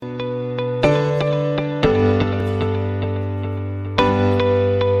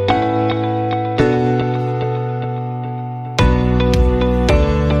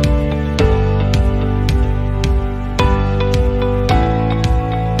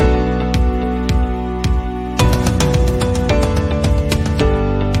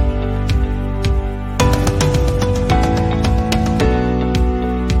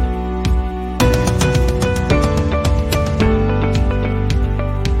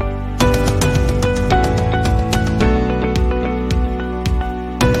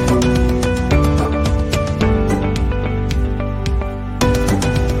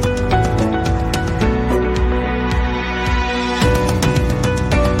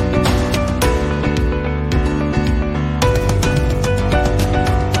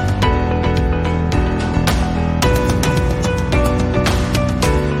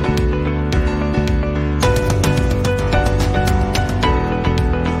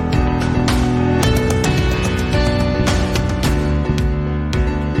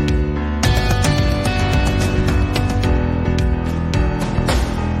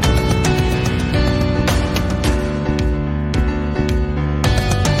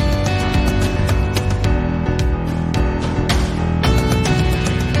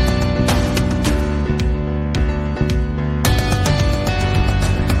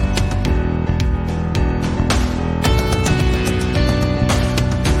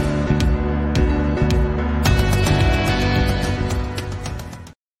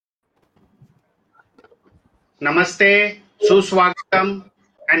Namaste, Suswagatam,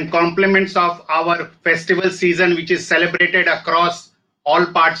 and compliments of our festival season, which is celebrated across all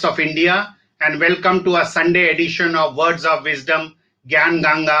parts of India. And welcome to a Sunday edition of Words of Wisdom, Gyan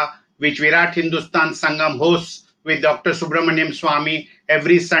Ganga, which Virat Hindustan Sangam hosts with Dr. Subramaniam Swami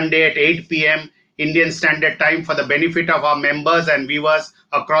every Sunday at 8 p.m. Indian Standard Time for the benefit of our members and viewers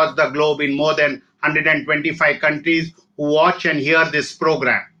across the globe in more than 125 countries who watch and hear this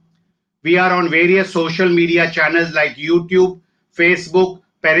program. We are on various social media channels like YouTube, Facebook,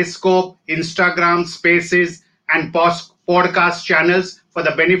 Periscope, Instagram, Spaces, and podcast channels for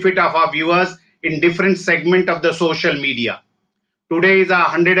the benefit of our viewers in different segments of the social media. Today is our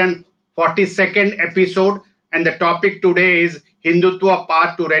 142nd episode, and the topic today is Hindutva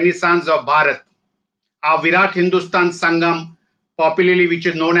Path to Renaissance of Bharat. Our Virat Hindustan Sangam, popularly which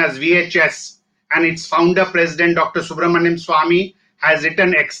is known as VHS, and its founder, President Dr. Subramaniam Swami, has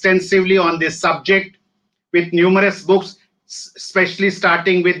written extensively on this subject with numerous books, especially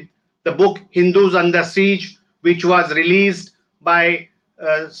starting with the book Hindus Under Siege, which was released by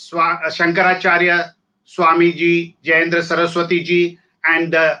Shankaracharya Swamiji, Jayendra Saraswati ji,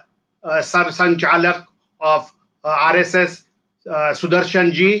 and the Sar-Sanchalak of RSS,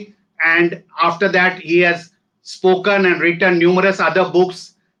 Sudarshan ji. And after that, he has spoken and written numerous other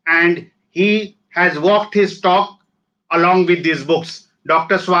books, and he has walked his talk along with these books.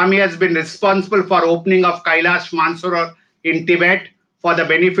 Dr. Swami has been responsible for opening of Kailash Mansarovar in Tibet for the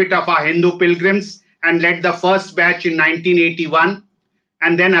benefit of our Hindu pilgrims and led the first batch in 1981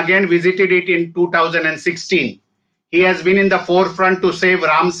 and then again visited it in 2016. He has been in the forefront to save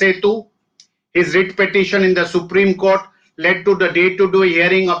Ram Setu. His writ petition in the Supreme Court led to the day-to-day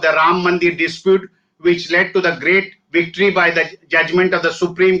hearing of the Ram Mandir dispute, which led to the great victory by the judgment of the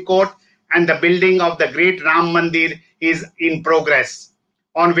Supreme Court, and the building of the great Ram Mandir is in progress.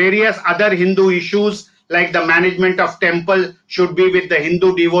 On various other Hindu issues, like the management of temple should be with the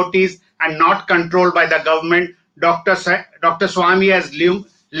Hindu devotees and not controlled by the government, Dr. Swami has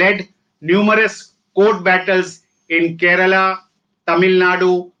led numerous court battles in Kerala, Tamil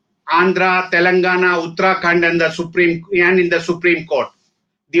Nadu, Andhra, Telangana, Uttarakhand, and in the Supreme Court.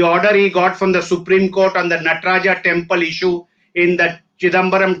 The order he got from the Supreme Court on the Nataraja temple issue in the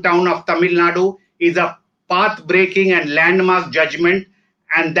Chidambaram town of Tamil Nadu is a path-breaking and landmark judgment,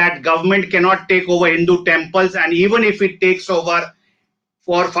 and that government cannot take over Hindu temples, and even if it takes over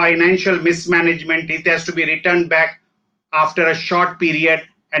for financial mismanagement, it has to be returned back after a short period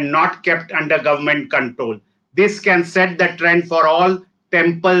and not kept under government control. This can set the trend for all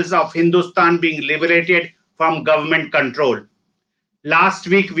temples of Hindustan being liberated from government control. Last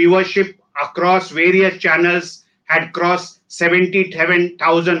week, viewership across various channels had crossed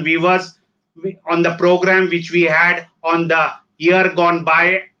 77,000 viewers on the program which we had on the year gone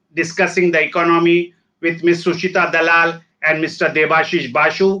by discussing the economy with Ms. Sushita Dalal and Mr. Debashish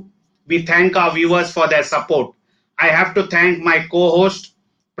Bashu. We thank our viewers for their support. I have to thank my co-host,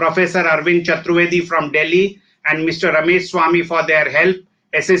 Professor Arvind Chaturvedi from Delhi, and Mr. Ramesh Swami for their help,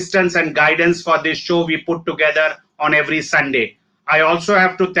 assistance, and guidance for this show we put together on every Sunday. I also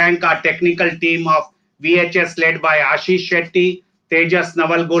have to thank our technical team of VHS led by Ashish Shetty, Tejas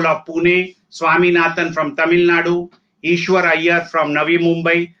Navalgol of Pune, Swaminathan from Tamil Nadu, Ishwar Iyer from Navi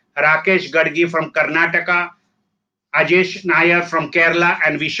Mumbai, Rakesh Gadgi from Karnataka, Ajesh Nair from Kerala,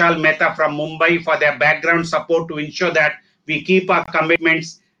 and Vishal Mehta from Mumbai for their background support to ensure that we keep our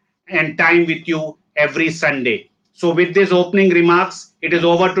commitments and time with you every Sunday. So with these opening remarks, it is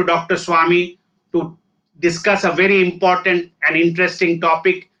over to Dr. Swami to discuss a very important and interesting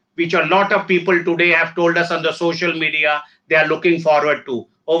topic which a lot of people today have told us on the social media they are looking forward to.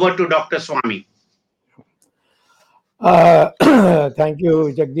 Over to Dr. Swami. Thank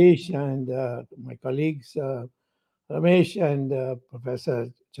you, Jagdish, and my colleagues, Ramesh and Professor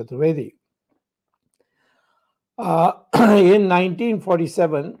Chaturvedi. In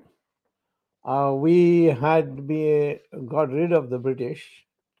 1947, we had got rid of the British,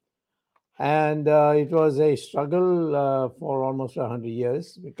 and it was a struggle for almost 100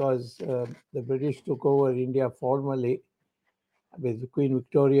 years because the British took over India formally with Queen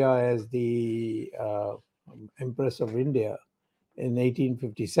Victoria as the Empress of India in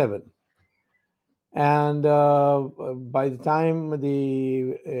 1857. And by the time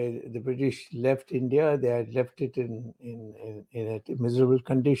the British left India, they had left it in a miserable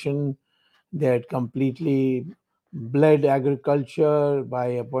condition. They had completely bled agriculture by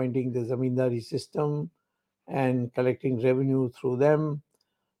appointing the zamindari system and collecting revenue through them.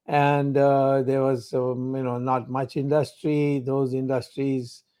 And there was not much industry. Those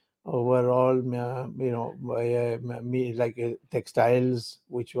industries were all like textiles,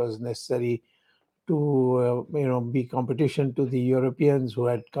 which was necessary be competition to the Europeans who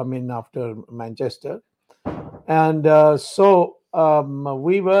had come in after Manchester. And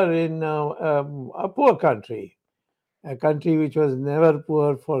we were in a poor country, a country which was never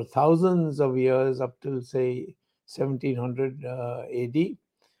poor for thousands of years up till, say, 1700 AD,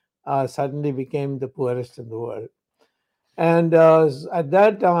 suddenly became the poorest in the world. And at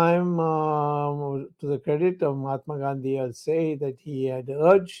that time, to the credit of Mahatma Gandhi, I'll say that he had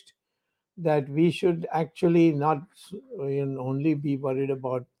urged that we should actually not only be worried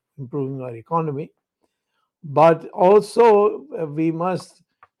about improving our economy, but also we must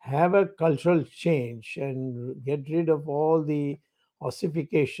have a cultural change and get rid of all the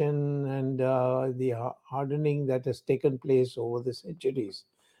ossification and the hardening that has taken place over the centuries.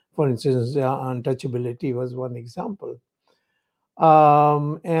 For instance, untouchability was one example.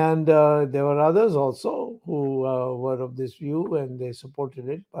 And there were others also who were of this view and they supported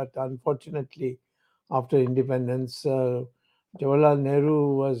it. But unfortunately, after independence, Jawaharlal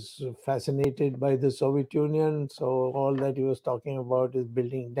Nehru was fascinated by the Soviet Union. So all that he was talking about is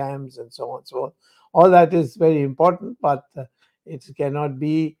building dams and so on. So all that is very important, but it cannot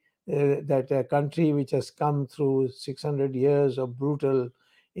be that a country which has come through 600 years of brutal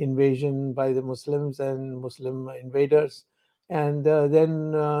invasion by the Muslims and Muslim invaders, and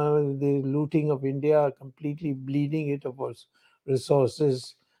then the looting of India, completely bleeding it of its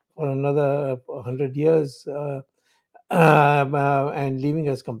resources for another 100 years, and leaving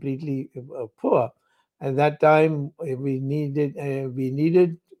us completely poor. At that time, we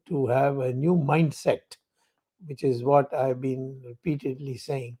needed to have a new mindset, which is what I've been repeatedly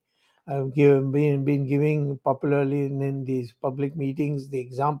saying. I've been giving popularly in these public meetings the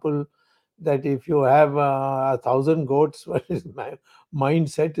example that if you have 1,000 goats, what is my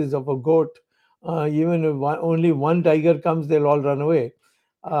mindset is of a goat. Even if only one tiger comes, they'll all run away.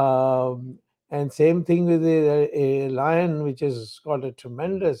 And same thing with a lion, which has got a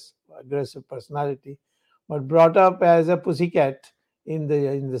tremendous aggressive personality, but brought up as a pussycat in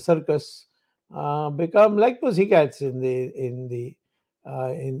the circus, become like pussycats in the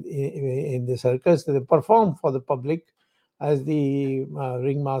circus. They perform for the public as the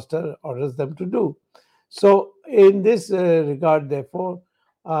ringmaster orders them to do. So, in this regard, therefore,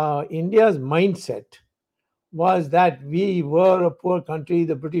 India's mindset was that we were a poor country.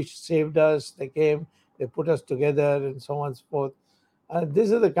 The British saved us. They came, they put us together, and so on and so forth.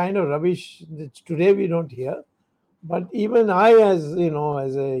 This is the kind of rubbish that today we don't hear. But even I, as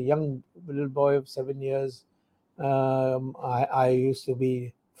a young little boy of 7 years, I used to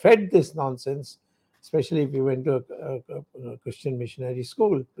be fed this nonsense, especially if you went to a Christian missionary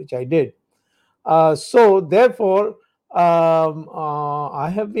school, which I did. So, therefore,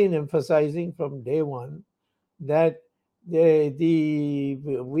 I have been emphasizing from day one that the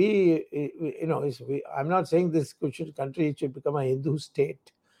we you know I'm not saying this country should become a Hindu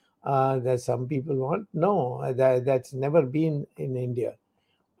state that some people want. No, that's never been in India.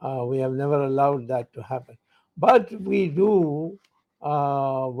 We have never allowed that to happen. But we do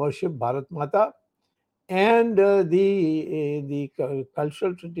worship Bharat Mata and the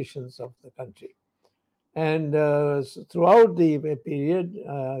cultural traditions of the country. And throughout the period,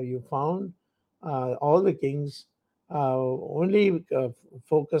 you found all the kings only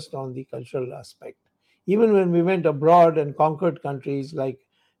focused on the cultural aspect. Even when we went abroad and conquered countries, like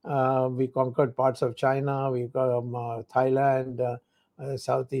we conquered parts of China, Thailand,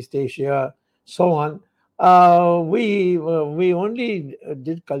 Southeast Asia, so on. We only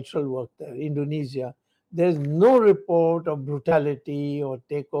did cultural work there. Indonesia, there's no report of brutality or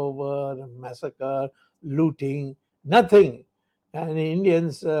takeover, massacre, looting, nothing. And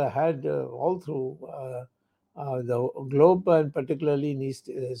Indians had all through the globe, and particularly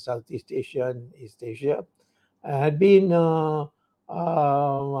in Southeast Asia and East Asia, had been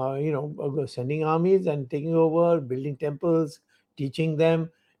sending armies and taking over, building temples, teaching them.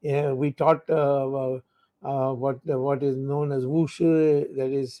 We taught what is known as wushu,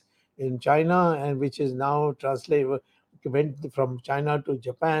 that is in China, and which is now translated, went from China to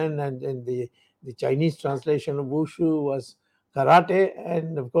Japan, and the Chinese translation of wushu was karate.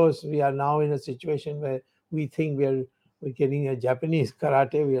 And of course, we are now in a situation where we think we're getting a Japanese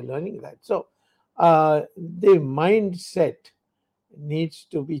karate. We are learning that. So the mindset needs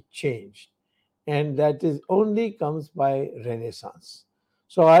to be changed, and that is only comes by Renaissance.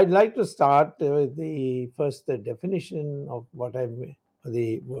 So I'd like to start with the definition of what I mean,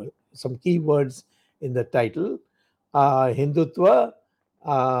 the some key words in the title: Hindutva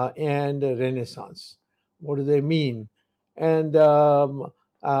and Renaissance. What do they mean? And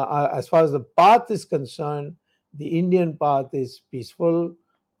as far as the path is concerned, the Indian path is peaceful,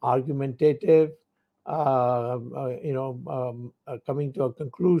 argumentative, coming to a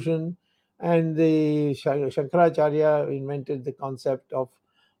conclusion. And the Shankaracharya invented the concept of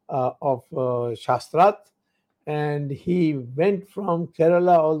Shastrat, and he went from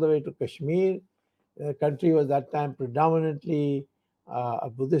Kerala all the way to Kashmir. The country was that time predominantly a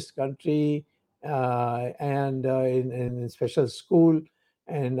Buddhist country, and in special school.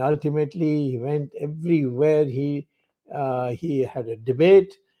 And ultimately, he went everywhere. He had a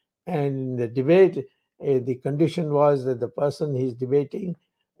debate, and in the debate, the condition was that the person he's debating,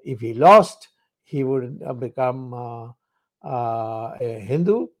 if he lost, he would become a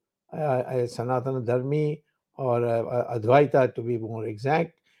Hindu, a Sanatana Dharmi, or Advaita to be more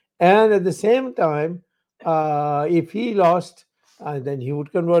exact. And at the same time, if he lost, then he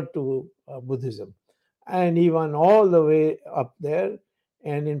would convert to Buddhism. And he won all the way up there.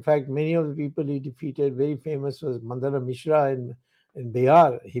 And in fact, many of the people he defeated, very famous was Mandana Mishra in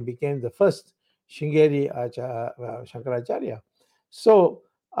Bihar. He became the first Shingeri Shankaracharya. So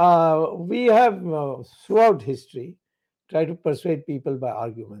we have throughout history tried to persuade people by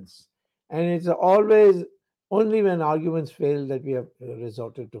arguments. And it's always only when arguments fail that we have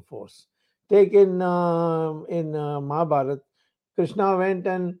resorted to force. Take in Mahabharat, Krishna went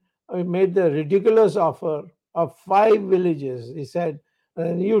and made the ridiculous offer of 5 villages. He said,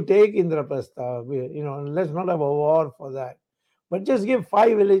 "You take Indraprastha. Let's not have a war for that, but just give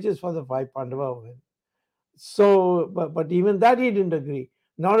 5 villages for the 5 Pandava women." So, but even that he didn't agree.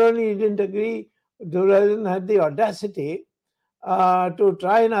 Not only he didn't agree, Duryodhana had the audacity to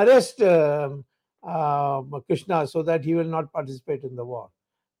try and arrest Krishna so that he will not participate in the war.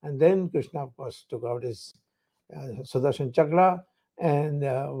 And then Krishna, of course, took out his Sudarshan Chakra and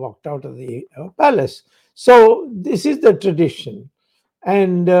walked out of the palace. So this is the tradition,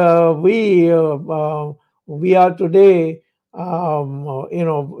 and we are today.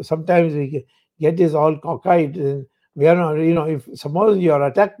 Sometimes we get this all cockeyed. And we are not. If suppose you are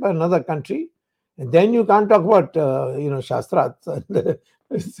attacked by another country, and then you can't talk about Shastrat.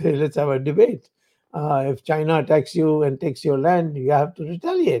 Say, let's have a debate. If China attacks you and takes your land, you have to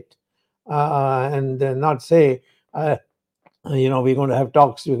retaliate, and not say, we're going to have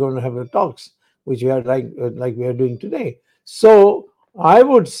talks. We're going to have talks, which we are like we are doing today. So I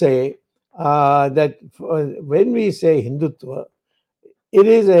would say that when we say Hindutva, it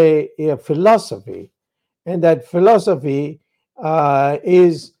is a philosophy, and that philosophy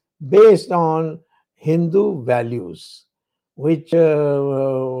is based on Hindu values, which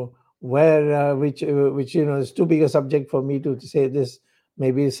where which is too big a subject for me to say this.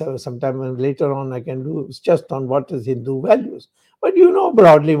 Maybe sometime later on I can do just on what is Hindu values. But you know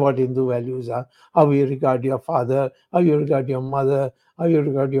broadly what Hindu values are: how you regard your father, how you regard your mother, how you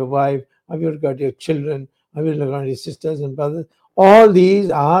regard your wife, how you regard your children, how you regard your sisters and brothers. All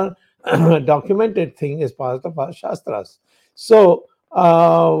these are documented thing as part of our shastras. So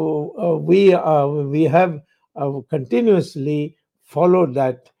we have continuously followed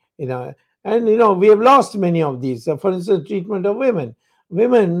that, and we have lost many of these. For instance, treatment of women.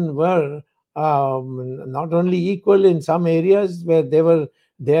 Women were not only equal in some areas where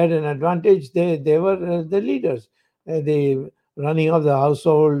they had an advantage. They were the leaders, the running of the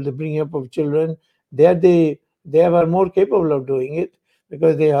household, the bringing up of children. They were more capable of doing it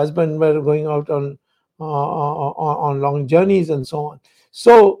because their husband were going out on long journeys and so on.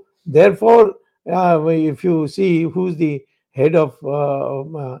 So therefore, if you see who's the head of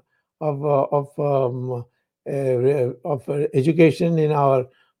education in our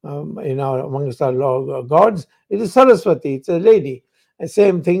amongst our gods, it is Saraswati. It's a lady. And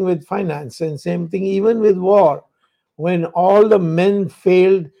same thing with finance, and same thing even with war. When all the men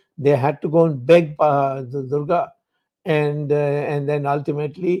failed, they had to go and beg the Durga, and then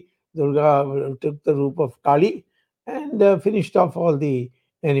ultimately Durga took the roop of Kali and finished off all the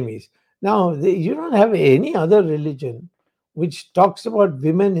enemies. Now you don't have any other religion which talks about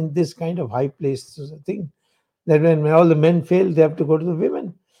women in this kind of high place thing, that when all the men fail, they have to go to the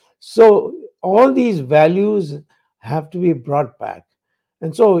women. So all these values have to be brought back.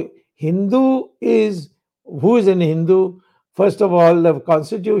 And so Hindu is, who is an Hindu? First of all, the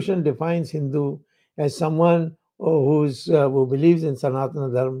constitution defines Hindu as someone who believes in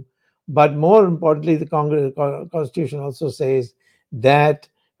Sanatana Dharma. But more importantly, the constitution also says that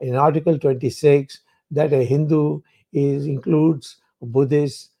in Article 26 that a Hindu includes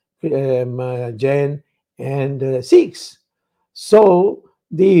Buddhists, Jain, and Sikhs. So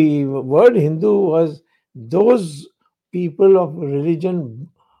the word Hindu was those people of religion,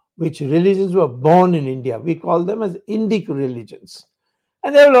 which religions were born in India. We call them as Indic religions.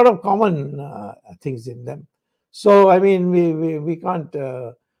 And there are a lot of common things in them. So, I mean, we can't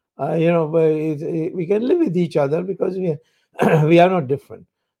we can live with each other because we we are not different.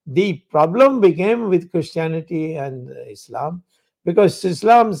 The problem became with Christianity and Islam, because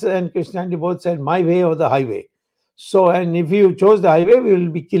Islam and Christianity both said my way or the highway. So, and if you chose the highway, we will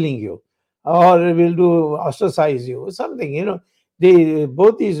be killing you, or we'll do ostracize you, or something. They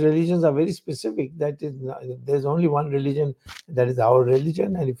both these religions are very specific. That is, there's only one religion, that is our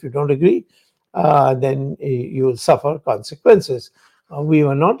religion, and if you don't agree, then you will suffer consequences. We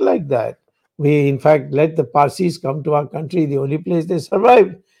were not like that. We, in fact, let the Parsis come to our country. The only place they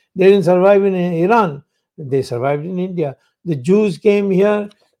survived. They didn't survive in Iran. They survived in India. The Jews came here,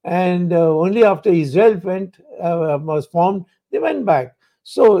 and only after Israel was formed, they went back.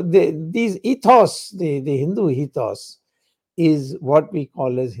 So these ethos, the Hindu ethos, is what we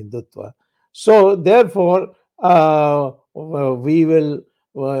call as Hindutva. So therefore, we will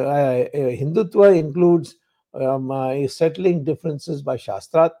Hindutva includes settling differences by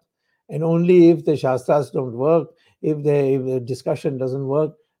Shastrat, and only if the Shastras don't work, if the discussion doesn't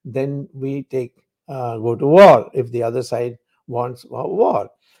work, then we go to war if the other side wants war.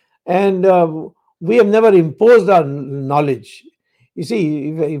 And we have never imposed our knowledge. You see,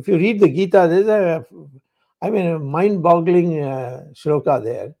 if you read the Gita, there's a mind-boggling shloka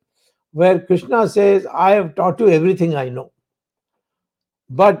there, where Krishna says, I have taught you everything I know.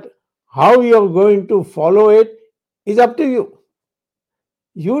 But how you're going to follow it is up to you.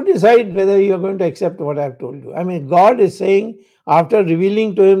 You decide whether you're going to accept what I've told you. I mean, God is saying, after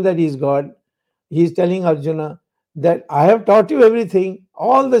revealing to him that he's God, he's telling Arjuna that I have taught you everything,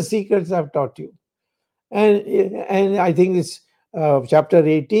 all the secrets I've taught you. And I think it's chapter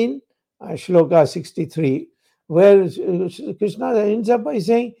 18, shloka 63, where Krishna ends up by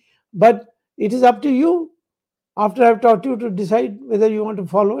saying, but it is up to you, after I've taught you, to decide whether you want to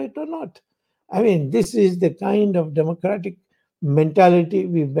follow it or not. I mean, this is the kind of democratic mentality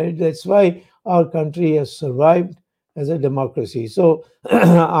we've built. That's why our country has survived as a democracy. So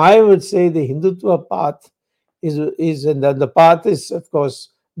I would say the Hindutva path is and the path is, of course,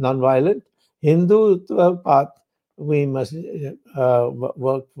 non-violent. Hindutva path we must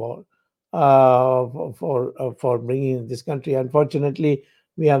work for bringing this country. Unfortunately,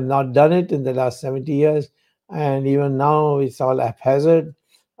 we have not done it in the last 70 years, and even now it's all haphazard.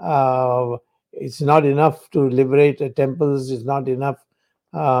 It's not enough to liberate the temples. It's not enough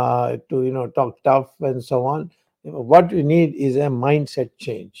to talk tough and so on. What we need is a mindset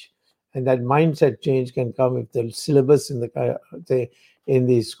change, and that mindset change can come if the syllabus in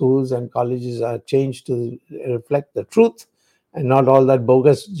the schools and colleges are changed to reflect the truth and not all that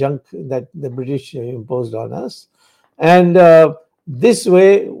bogus junk that the British imposed on us. And this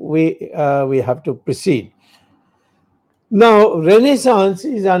way we have to proceed. Now, Renaissance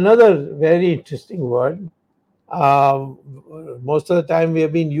is another very interesting word. Um, Most of the time we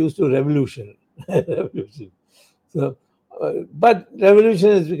have been used to revolution. Revolution. So, but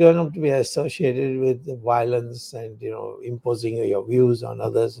revolution has become to be associated with violence and imposing your views on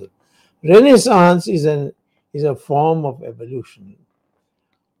others. Renaissance is a form of evolution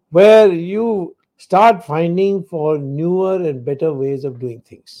where you start finding for newer and better ways of doing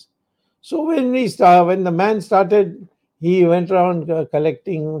things. So when the man started, he went around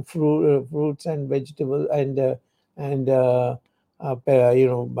collecting fruits and vegetables and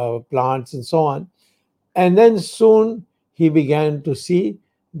plants and so on. And then soon he began to see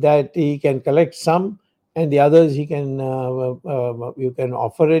that he can collect some, and the others he can you can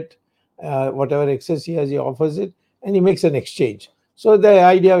offer it, whatever excess he has, he offers it, and he makes an exchange. So the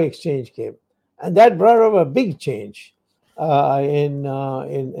idea of exchange came, and that brought about a big change in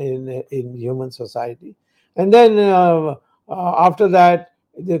human society. And then after that,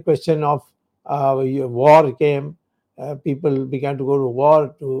 the question of war came. People began to go to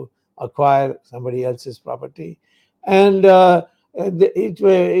war to acquire somebody else's property, and it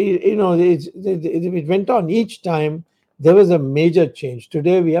went on. Each time there was a major change.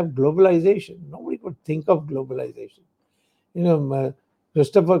 Today we have globalization. Nobody could think of globalization.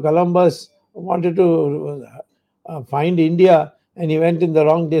 Christopher Columbus wanted to find India, and he went in the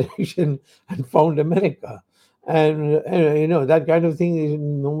wrong direction and found America. And that kind of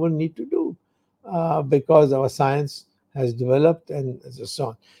thing no one need to do because our science has developed and so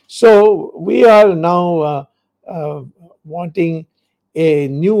on. So we are now wanting a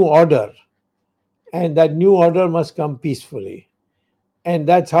new order, and that new order must come peacefully. And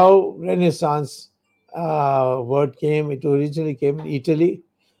that's how Renaissance word came. It originally came in Italy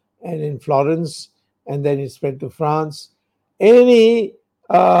and in Florence, and then it spread to France. Any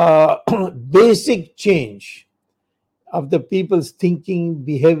basic change of the people's thinking,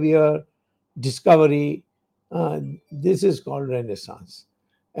 behavior, discovery, this is called Renaissance.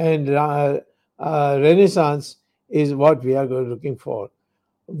 and Renaissance is what we are looking for.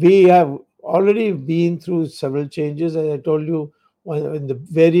 We have already been through several changes. As I told you, in the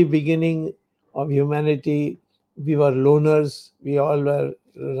very beginning of humanity, we were loners. We all were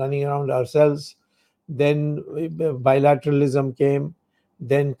running around ourselves. Then bilateralism came.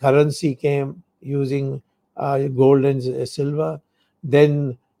 Then currency came using gold and silver.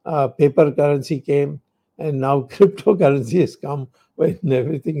 Then paper currency came. And now cryptocurrency has come when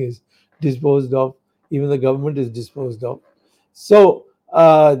everything is disposed of. Even the government is disposed of. So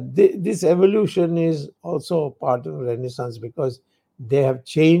this evolution is also part of Renaissance because they have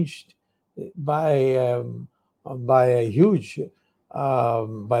changed by um, by a huge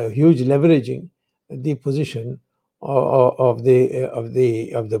by a huge leveraging the position of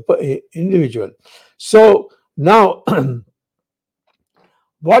the individual. So now,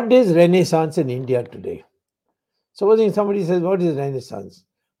 what is Renaissance in India today? Supposing somebody says, "What is Renaissance?"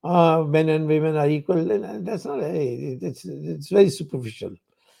 Men and women are equal. That's not. It's very superficial.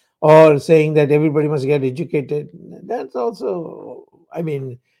 Or saying that everybody must get educated. That's also, I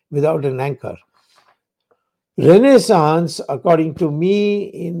mean, without an anchor. Renaissance, according to me,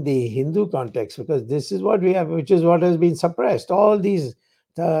 in the Hindu context, because this is what we have, which is what has been suppressed. All these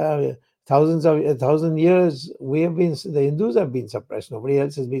uh, thousands of 1,000 years, we have been the Hindus have been suppressed. Nobody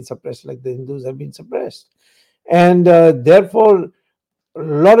else has been suppressed like the Hindus have been suppressed, and therefore a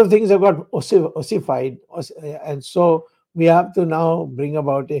lot of things have got ossified, and so we have to now bring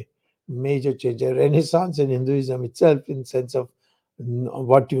about a major change, a renaissance in Hinduism itself, in sense of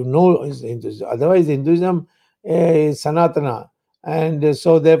what you know is Hinduism. Otherwise, Hinduism is Sanatana, and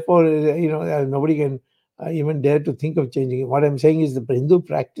so therefore, nobody can even dare to think of changing it. What I'm saying is the Hindu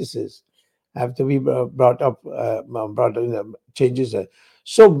practices have to be brought in, changes.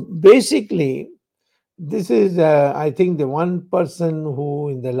 So basically, this is, I think, the one person who,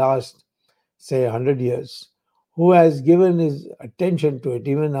 in the last, say, 100 years, who has given his attention to it.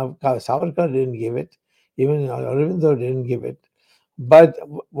 Even Savarkar didn't give it, even Aurobindo didn't give it. But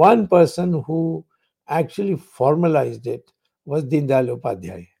one person who actually formalized it was Deen Dayal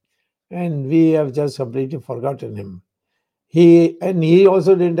Upadhyay. And we have just completely forgotten him. He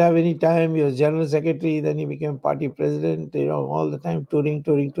also didn't have any time. He was general secretary, then he became party president, all the time touring,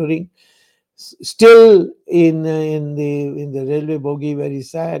 touring, touring. Still in the railway bogie where he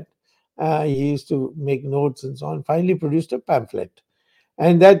sat, he used to make notes and so on. Finally, produced a pamphlet,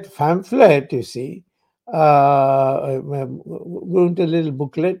 and that pamphlet, you see, grew into a little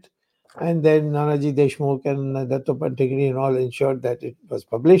booklet, and then Nanaji Deshmukh and Dattopant Tigri and all ensured that it was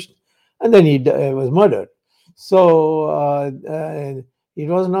published, and then he was murdered. So it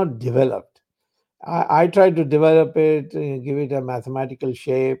was not developed. I tried to develop it, give it a mathematical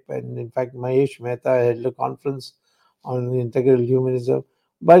shape, and in fact, Mahesh Mehta held a conference on integral humanism,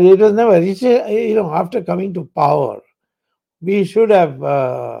 but it was never reached. After coming to power, we should have,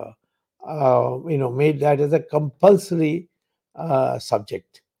 made that as a compulsory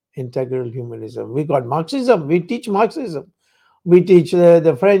subject. Integral humanism. We got Marxism. We teach Marxism. We teach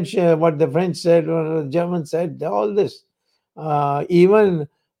the French, what the French said, what the Germans said, all this. Even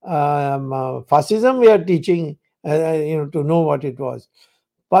fascism, we are teaching, to know what it was.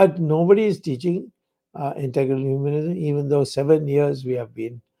 But nobody is teaching integral humanism, even though 7 years we have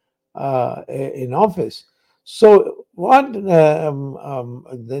been in office. So, what Deen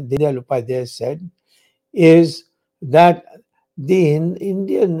Upadhyay said is that the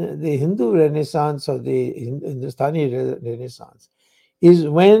Hindu Renaissance or the Hindustani Renaissance is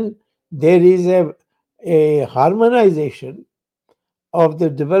when there is a harmonization of the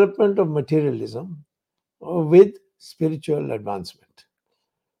development of materialism with spiritual advancement.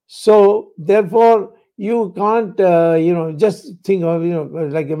 So therefore, you can't, just think of,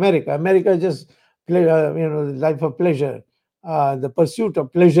 like America. America just life of pleasure. The pursuit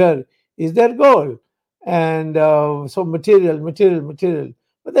of pleasure is their goal, and so material, material, material.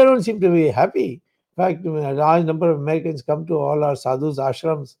 But they don't seem to be happy. In fact, a large number of Americans come to all our sadhus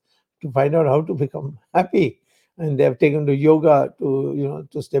ashrams to find out how to become happy, and they have taken to yoga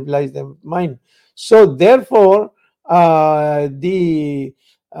to stabilize their mind. So therefore, the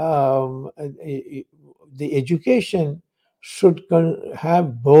the education should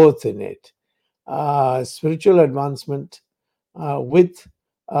have both in it, spiritual advancement with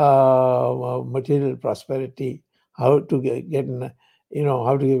material prosperity, how to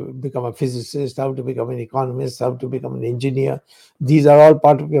how to become a physicist, how to become an economist, how to become an engineer. These are all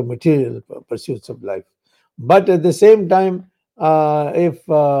part of your material pursuits of life. But at the same time, if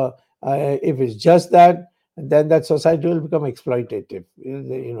it's just that, then that society will become exploitative.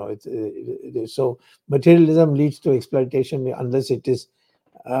 So materialism leads to exploitation unless it is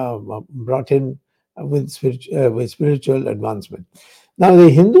brought in with spiritual advancement. Now, the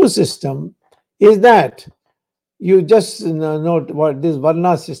Hindu system is that you just note what this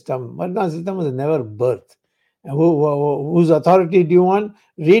Varna system. Varna system was never birth. Whose authority do you want?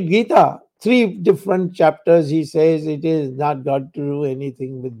 Read Gita. Three different chapters. He says it is not God to do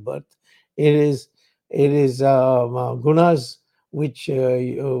anything with birth. It is gunas which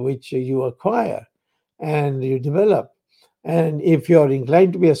you acquire and you develop. And if you are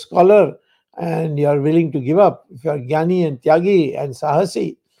inclined to be a scholar and you are willing to give up, if you are Jnani and Tyagi and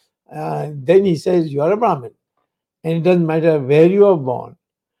Sahasi, then he says you are a Brahmin. And it doesn't matter where you are born.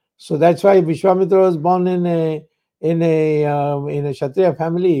 So that's why Vishwamitra was born in a Kshatriya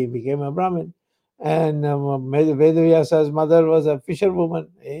family. He became a Brahmin, and Vedavyasa's mother was a fisherwoman.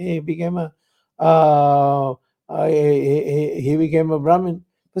 He became he became a Brahmin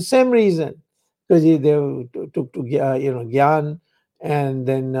for same reason, because they took to Gyan, and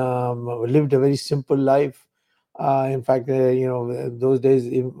then lived a very simple life. In fact, those days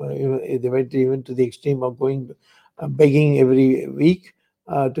they went even to the extreme of going begging every week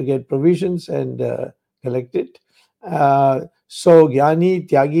to get provisions and collect it. So Jnani,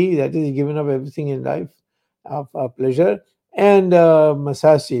 Tyagi, that is given up everything in life of pleasure, and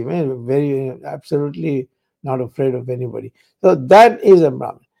Masasi, man, very absolutely not afraid of anybody. So that is a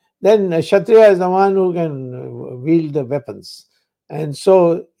Brahmin. Then Kshatriya is the one who can wield the weapons, and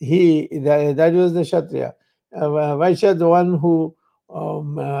so that was the Kshatriya. Vaishya, the one who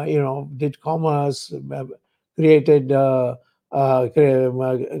did commerce, created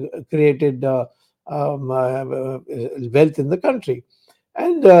created wealth in the country,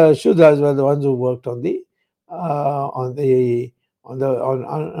 and Shudras were the ones who worked on the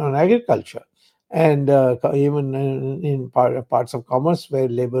on agriculture, and even in parts of commerce where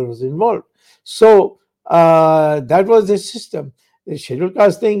labor was involved. So that was the system. The scheduled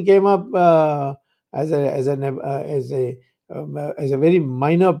caste thing came up as a very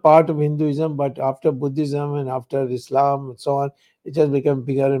minor part of Hinduism, but after Buddhism and after Islam and so on, it has become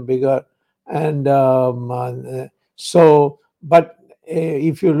bigger and bigger. And but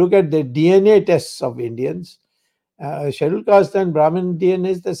if you look at the DNA tests of Indians, scheduled caste and Brahmin DNA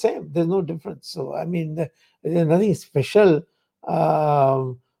is the same. There's no difference. So I mean, there's nothing special,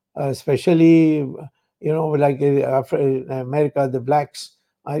 especially like in America, the blacks,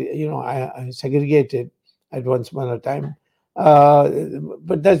 I segregated at once upon a time,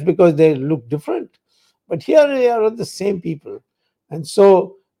 but that's because they look different. But here they are the same people, and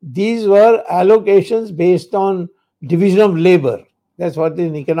so these were allocations based on division of labor. That's what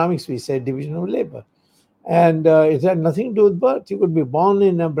in economics we say, division of labor. And it had nothing to do with birth. You could be born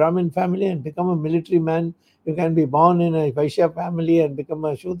in a Brahmin family and become a military man. You can be born in a Vaishya family and become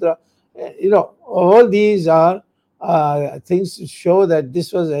a Shudra. All these are things to show that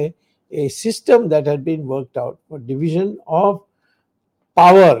this was a system that had been worked out for division of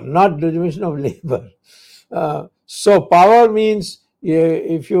power, not division of labor. So power means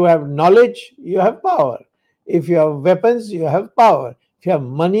if you have knowledge, you have power. If you have weapons, you have power. If you have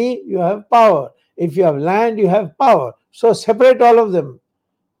money, you have power. If you have land, you have power. So separate all of them,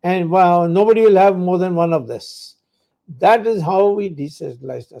 and nobody will have more than one of this. That is how we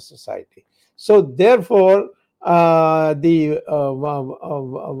decentralize the society. So therefore, what Deen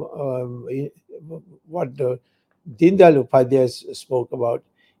Dayal Upadhyay spoke about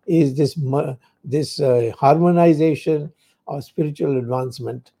is this harmonization of spiritual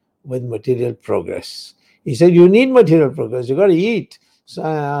advancement with material progress. He said, you need material progress. You got to eat. So,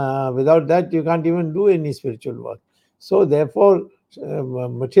 without that, you can't even do any spiritual work. So therefore,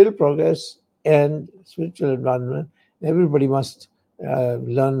 material progress and spiritual advancement, everybody must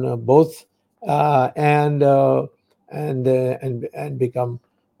learn both and become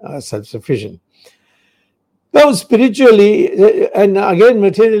self-sufficient. Now, spiritually and again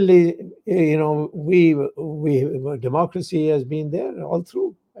materially, we democracy has been there all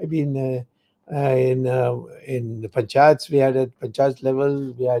through. I mean, in the panchayats, we had at panchayat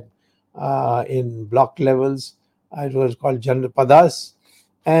level, we had in block levels. It was called General Padas,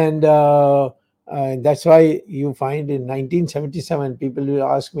 and that's why you find in 1977 people will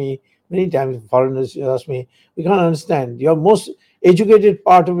ask me many times. Foreigners will ask me, "We can't understand. Your most educated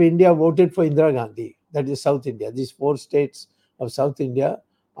part of India voted for Indira Gandhi." That is South India. These four states of South India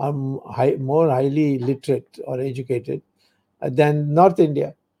are more highly literate or educated than North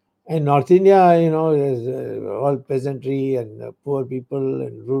India. And North India, is all peasantry and poor people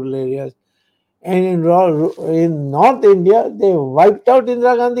and rural areas. And in North India, they wiped out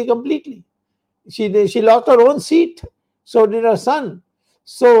Indira Gandhi completely. She lost her own seat. So did her son.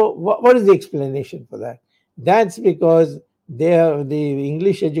 So what is the explanation for that? That's because the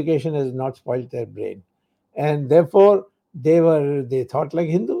English education has not spoiled their brain, and therefore they thought like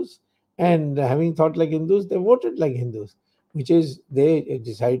Hindus, and having thought like Hindus, they voted like Hindus, which is they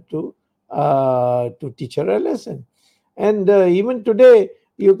decide to teach her a lesson. And even today,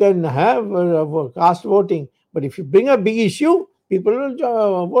 you can have caste voting, but if you bring a big issue, people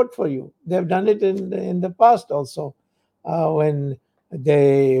will vote for you. They have done it in the past also, when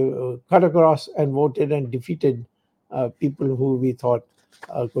they cut across and voted and defeated people who we thought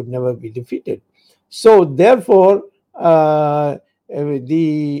could never be defeated. So, therefore, the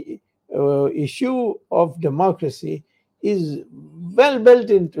issue of democracy is well built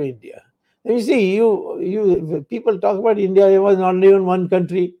into India. You see, you people talk about India. It was not even one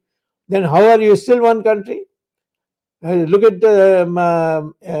country. Then how are you still one country? Look at the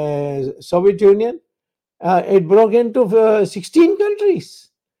Soviet Union. It broke into 16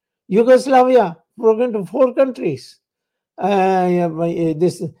 countries. Yugoslavia broke into 4 countries.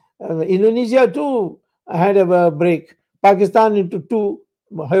 This Indonesia too had a break. Pakistan into two,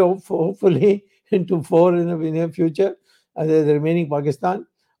 hopefully into four in the near future. The remaining Pakistan.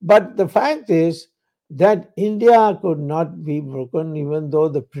 But the fact is that India could not be broken, even though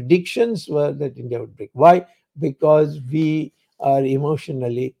the predictions were that India would break. Why? Because we are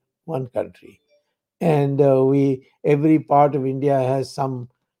emotionally one country, and we every part of India has some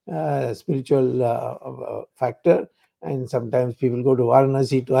spiritual factor, and sometimes people go to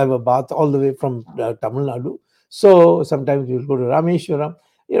Varanasi to have a bath all the way from Tamil Nadu. So sometimes people go to Rameshwaram.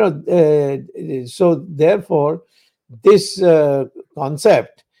 So therefore, this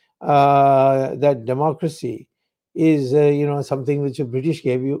concept that democracy is something which the British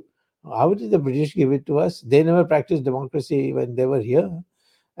gave you. How did the British give it to us? They never practiced democracy when they were here,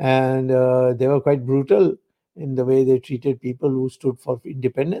 and they were quite brutal in the way they treated people who stood for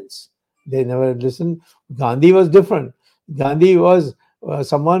independence. They never listened. Gandhi was different. Gandhi was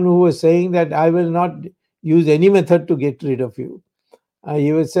someone who was saying that I will not use any method to get rid of you.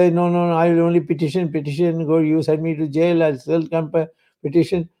 He would say, no, no, no, I will only petition, go, you send me to jail, I'll still come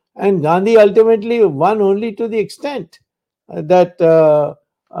petition. And Gandhi ultimately won only to the extent that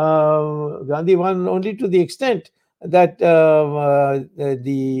Gandhi won only to the extent that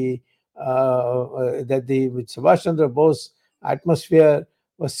the Subhash Chandra Bose atmosphere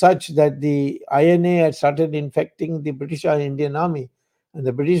was such that the INA had started infecting the British and Indian army. And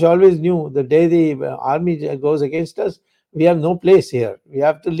the British always knew the day the army goes against us, we have no place here. We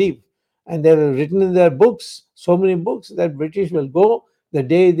have to leave. And they were written in their books, so many books, that British will go the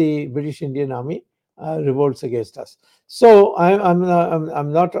day the British Indian army revolts against us. So I'm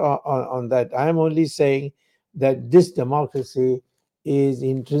not on that. I'm only saying that this democracy is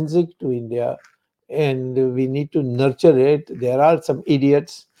intrinsic to India, and we need to nurture it. There are some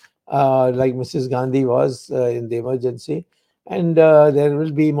idiots like Mrs. Gandhi was in the emergency, and there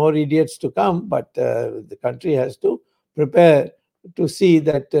will be more idiots to come, but the country has to prepare to see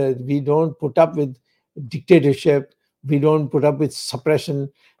that we don't put up with dictatorship, we don't put up with suppression.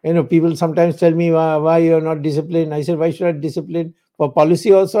 People sometimes tell me, why you're not disciplined. I said, why should I discipline? For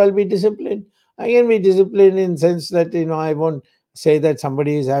policy also, I'll be disciplined. I can be disciplined in sense that I won't say that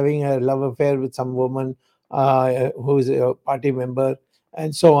somebody is having a love affair with some woman who is a party member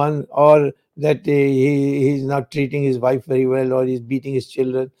and so on, or that he's not treating his wife very well, or he's beating his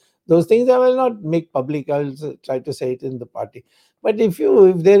children. Those things I will not make public. I will try to say it in the party. But if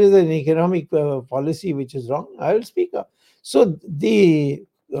there is an economic policy which is wrong, I will speak up. So the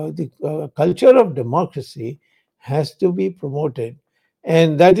culture of democracy has to be promoted,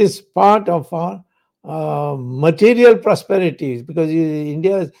 and that is part of our material prosperity, because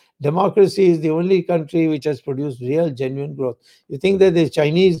India's democracy is the only country which has produced real, genuine growth. You think that the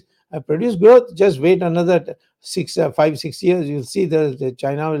Chinese produce growth? Just wait another 5 6 years. You'll see the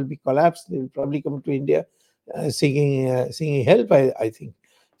China will be collapsed. They will probably come to India seeking help. I think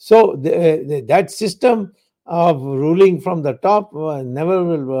so. That system of ruling from the top never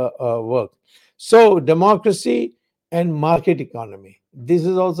will work. So democracy and market economy. This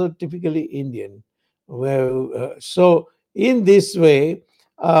is also typically Indian. So in this way,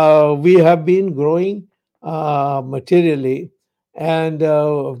 we have been growing materially and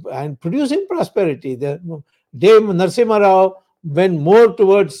producing prosperity. The day Narasimha Rao went more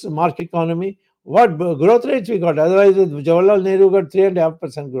towards market economy. What growth rates we got? Otherwise, Jawaharlal Nehru got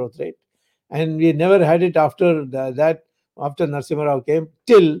 3.5% growth rate, and we never had it after that. After Narasimha Rao came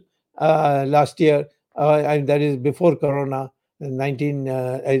till last year, and that is before Corona,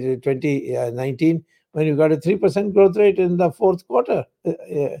 2019, when you got a 3% growth rate in the fourth quarter,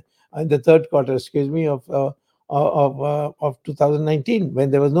 in the third quarter, excuse me, of 2019, when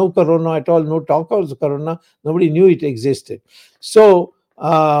there was no corona at all, no talk of corona, nobody knew it existed. So,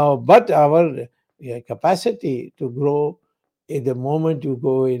 but our capacity to grow in the moment you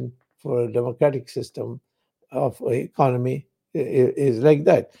go in for a democratic system of economy is like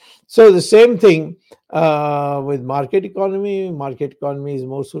that. So the same thing with market economy. Market economy is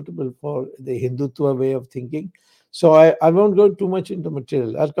more suitable for the Hindutva way of thinking. So I won't go too much into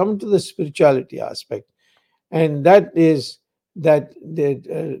material. I'll come to the spirituality aspect, and that is that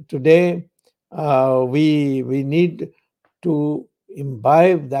today we need to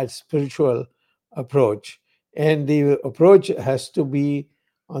imbibe that spiritual approach, and the approach has to be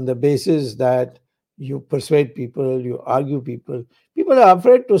on the basis that you persuade people, you argue people. People are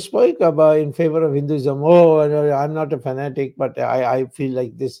afraid to speak about in favor of Hinduism. Oh, no, I'm not a fanatic, but I feel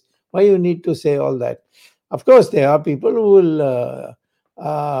like this. Why you need to say all that? Of course, there are people who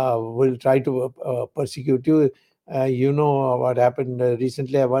will try to persecute you. You know what happened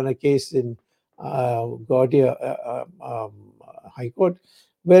recently. I won a case in Gaudia High Court,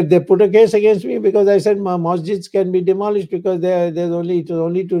 where they put a case against me because I said masjids can be demolished because it was only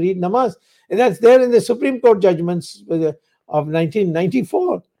to read namaz, and that's there in the Supreme Court judgments of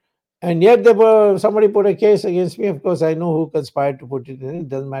 1994. And yet somebody put a case against me. Of course, I know who conspired to put it in. It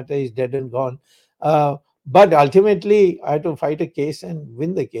doesn't matter. He's dead and gone. But ultimately, I had to fight a case and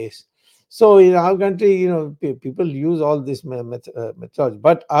win the case. So in our country, people use all this methods.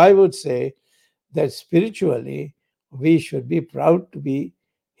 But I would say that spiritually, we should be proud to be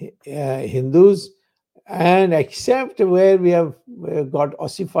Hindus and accept where we have got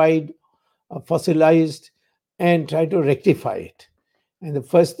ossified, fossilized, and try to rectify it. And the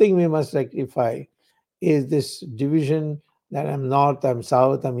first thing we must rectify is this division that I'm north, I'm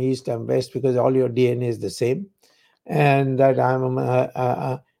south, I'm east, I'm west, because all your DNA is the same, and that I'm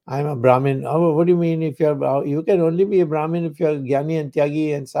a Brahmin. Oh, what do you mean? If you can only be a Brahmin if you're Gyani and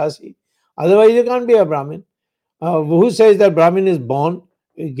Tyagi and Sasi. Otherwise, you can't be a Brahmin. Who says that Brahmin is born?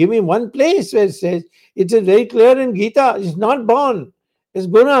 Give me one place where it says. It is very clear in Gita. It's not born. It's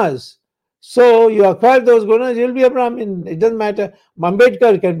gunas. So you acquire those gunas, you'll be a Brahmin. It doesn't matter.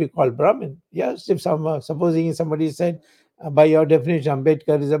 Ambedkar can be called Brahmin. Yes, if supposing somebody said, by your definition,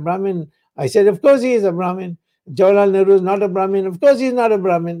 Ambedkar is a Brahmin. I said, of course he is a Brahmin. Jawaharlal Nehru is not a Brahmin. Of course he's not a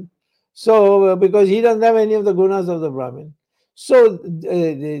Brahmin. So because he doesn't have any of the gunas of the Brahmin. So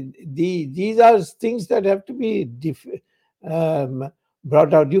these are things that have to be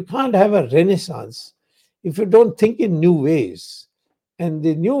brought out. You can't have a renaissance if you don't think in new ways. And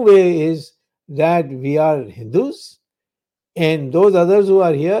the new way is that we are Hindus, and those others who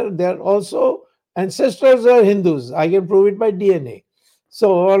are here, they're also ancestors are Hindus. I can prove it by DNA.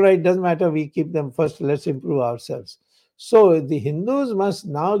 So, all right, doesn't matter. We keep them first. Let's improve ourselves. So, the Hindus must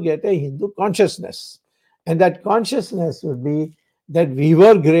now get a Hindu consciousness. And that consciousness would be that we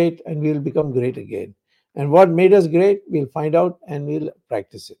were great and we will become great again. And what made us great, we'll find out and we'll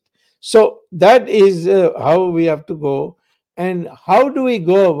practice it. So, that is how we have to go. And how do we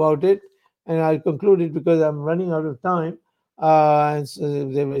go about it? And I'll conclude it because I'm running out of time. And so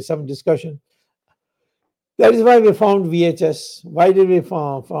there was some discussion. That is why we found VHS. Why did we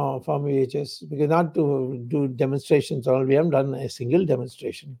form VHS? Because not to do demonstrations. All we haven't done a single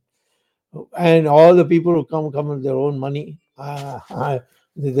demonstration, and all the people who come with their own money.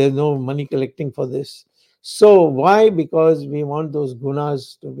 There's no money collecting for this. So why? Because we want those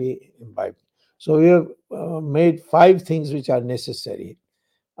gunas to be imbibed. So we have made 5 things which are necessary.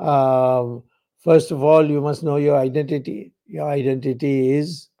 Um, First of all, you must know your identity. Your identity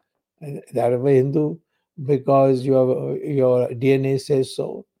is that of a Hindu because your DNA says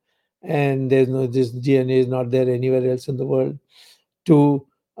so, and this DNA is not there anywhere else in the world. 2,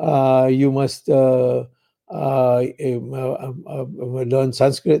 you must learn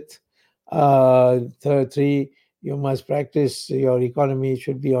Sanskrit. 3, you must practice your economy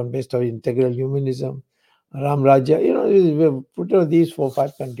should be on based on integral humanism, Ram Rajya. We put on these 4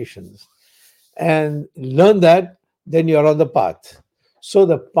 5 conditions and learn that, then you're on the path. So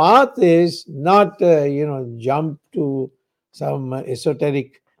the path is not jump to some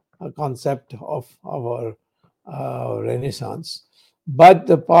esoteric concept of our renaissance, but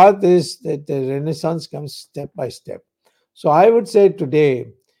the path is that the renaissance comes step by step. So I would say today,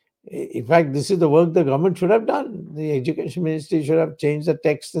 in fact, this is the work the government should have done. The education ministry should have changed the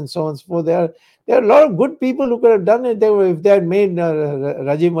text and so on and so forth. There are a lot of good people who could have done it. If they had made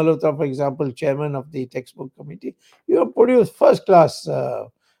Rajiv Malhotra, for example, chairman of the textbook committee, you have produced first class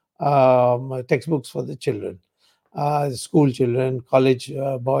textbooks for the children, school children, college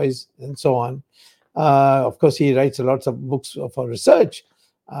boys, and so on. Of course, he writes lots of books for research.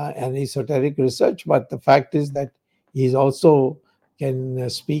 an esoteric research, but the fact is that he's also can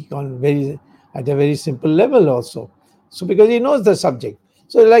speak on very at a very simple level also. So because he knows the subject.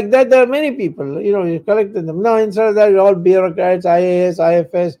 So like that, there are many people. You collected them. Now instead of that, all bureaucrats, IAS,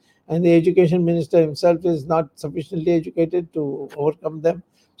 IFS, and the education minister himself is not sufficiently educated to overcome them.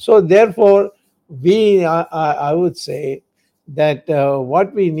 So therefore, I would say that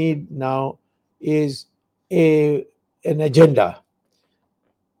what we need now is a an agenda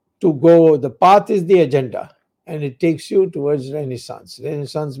to go. The path is the agenda, and it takes you towards Renaissance.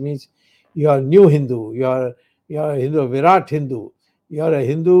 Renaissance means you are new Hindu, you are a Hindu, Virat Hindu, you are a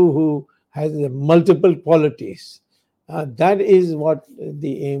Hindu who has multiple qualities. That is what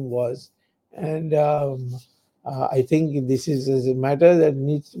the aim was, and I think this is a matter that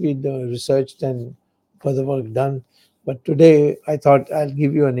needs to be researched and further work done. But today I thought I'll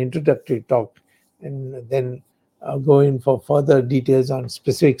give you an introductory talk, and then go in for further details on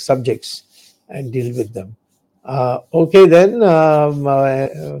specific subjects and deal with them. Okay, then,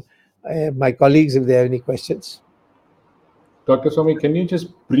 my colleagues, if they have any questions. Dr. Swami, can you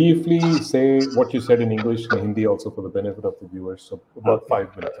just briefly say what you said in English and Hindi also for the benefit of the viewers? So about Okay.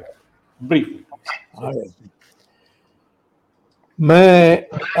 5 minutes. Briefly. All right. मैं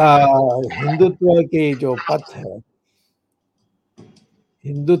हिंदुत्व के जो पथ है,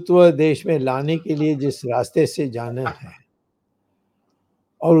 हिंदुत्व देश में लाने के लिए जिस रास्ते से जाना है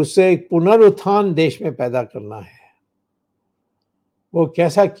और उससे एक पुनरुत्थान देश में पैदा करना है, वो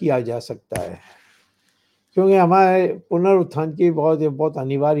कैसा किया जा सकता है, क्योंकि हमारे पुनरुत्थान की बहुत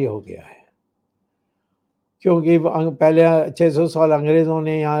अनिवार्य हो गया है। क्योंकि पहले 600 साल अंग्रेज़ों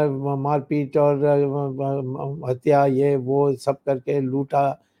ने यहाँ मारपीट और हत्या ये वो सब करके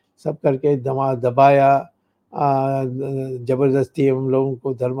लूटा, सब करके दबाया, ज़बरदस्ती हम लोगों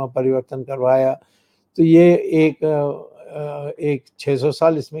को धर्म परिवर्तन करवाया। तो ये एक 600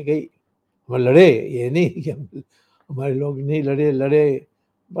 साल इसमें गई। हम लड़े, ये नहीं कि हमारे लोग नहीं लड़े,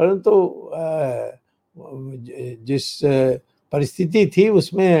 परंतु जिस परिस्थिति थी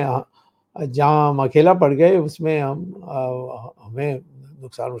उसमें जहाँ हम अकेला पड़ गए उसमें हमें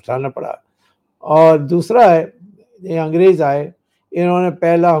नुकसान उठाना पड़ा। और दूसरा है, ये अंग्रेज़ आए, इन्होंने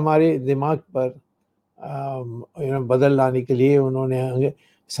पहला हमारे दिमाग पर बदल लाने के लिए उन्होंने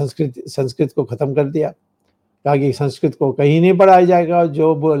संस्कृत को ख़त्म कर दिया। कहा कि संस्कृत को कहीं नहीं पढ़ाया जाएगा,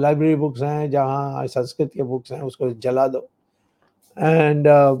 जो लाइब्रेरी बुक्स हैं जहाँ संस्कृत के बुक्स हैं उसको जला दो। एंड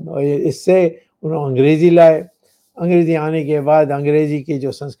इससे उन्होंने अंग्रेज़ी लाए। अंग्रेज़ी आने के बाद अंग्रेज़ी की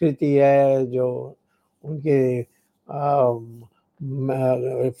जो संस्कृति है, जो उनके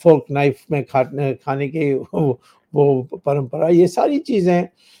फोर्क नाइफ में खाने की वो परंपरा, ये सारी चीज़ें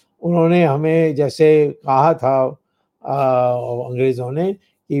उन्होंने हमें जैसे कहा था अंग्रेज़ों ने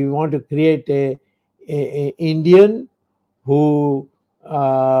कि we want to create a Indian who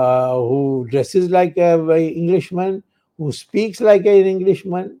dresses like an Englishman, who speaks like an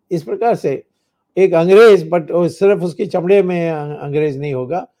Englishman। इस प्रकार से एक अंग्रेज, बट सिर्फ उसकी चमड़े में अंग्रेज नहीं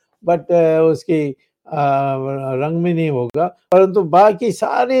होगा, बट उसकी रंग में नहीं होगा, परंतु बाकी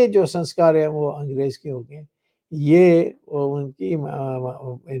सारे जो संस्कार हैं वो अंग्रेज के होंगे। ये उनकी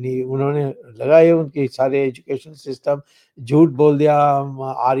उन्होंने लगाए, उनकी सारे एजुकेशन सिस्टम झूठ बोल दिया, हम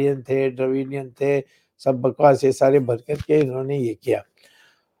आर्यन थे, द्रविडियन थे, सब बकवास ये सारे भर करके इन्होंने ये किया।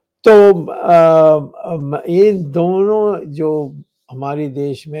 तो ये दोनों जो हमारे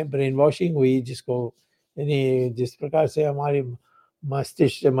देश में ब्रेन वॉशिंग हुई, जिसको यानी जिस प्रकार से हमारी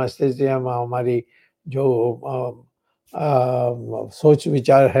मस्तिष्क हमारी जो सोच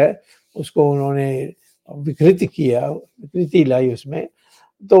विचार है उसको उन्होंने विकृति लाई उसमें।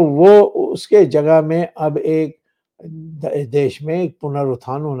 तो वो उसके जगह में अब एक देश में एक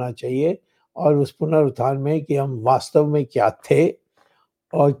पुनरुत्थान होना चाहिए, और उस पुनरुत्थान में कि हम वास्तव में क्या थे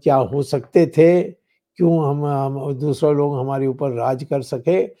और क्या हो सकते थे, क्यों हम दूसरे लोग हमारे ऊपर राज कर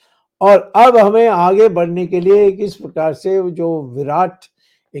सके, और अब हमें आगे बढ़ने के लिए किस प्रकार से जो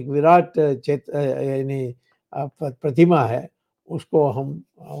एक विराट यानी प्रतिमा है उसको हम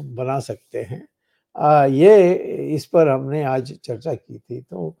बना सकते हैं। ये इस पर हमने आज चर्चा की थी।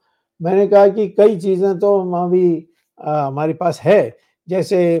 तो मैंने कहा कि कई चीज़ें तो अभी हमारे पास है,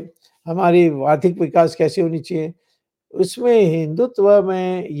 जैसे हमारी आर्थिक विकास कैसे होनी चाहिए, उसमें हिंदुत्व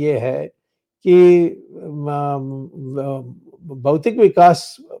में ये है कि भौतिक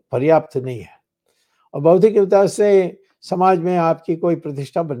विकास पर्याप्त नहीं है, और भौतिक विकास से समाज में आपकी कोई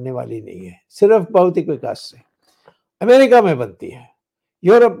प्रतिष्ठा बनने वाली नहीं है। सिर्फ भौतिक विकास से अमेरिका में बनती है,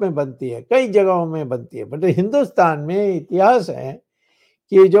 यूरोप में बनती है, कई जगहों में बनती है, बट हिंदुस्तान में इतिहास है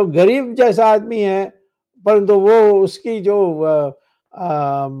कि जो गरीब जैसा आदमी है, परंतु वो उसकी जो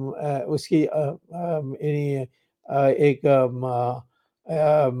उसकी एक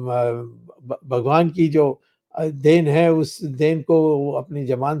भगवान की जो देन है, उस देन को वो अपनी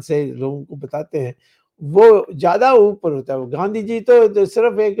ज़बान से लोगों को बताते हैं, वो ज़्यादा ऊपर होता है। गांधी जी तो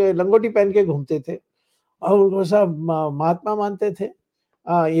सिर्फ़ एक लंगोटी पहन के घूमते थे और उनको सब महात्मा मानते थे।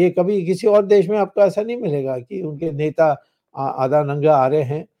 ये कभी किसी और देश में आपको ऐसा नहीं मिलेगा कि उनके नेता आधा नंगा आ रहे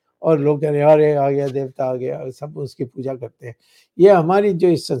हैं और लोग कह रहे हैं, अरे आ गया देवता आ गया, सब उसकी पूजा करते हैं। ये हमारी जो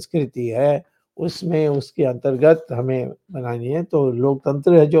इस संस्कृति है, उसमें उसके अंतर्गत हमें बनानी है। तो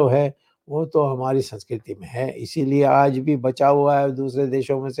लोकतंत्र जो है, वो तो हमारी संस्कृति में है, इसीलिए आज भी बचा हुआ है, दूसरे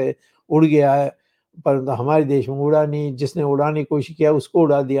देशों में से उड़ गया है, परंतु हमारे देश में उड़ा नहीं। जिसने उड़ाने की कोशिश किया उसको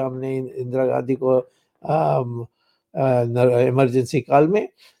उड़ा दिया हमने, इंदिरा गांधी को इमरजेंसी काल में।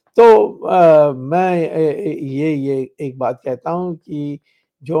 तो मैं ये एक बात कहता हूँ कि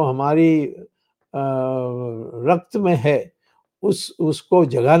जो हमारी रक्त में है, उसको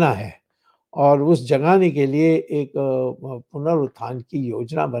जगाना है और उस जगाने के लिए एक पुनरुत्थान की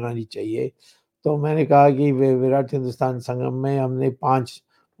योजना बनानी चाहिए। तो मैंने कहा कि विराट हिंदुस्तान संगम में हमने 5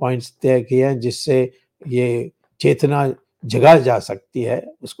 पॉइंट्स तय किए हैं, जिससे ये चेतना जगा जा सकती है,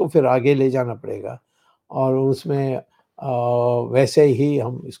 उसको फिर आगे ले जाना पड़ेगा और उसमें वैसे ही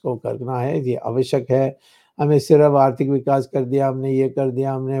हम इसको करना है, ये आवश्यक है। हमें सिर्फ आर्थिक विकास कर दिया, हमने ये कर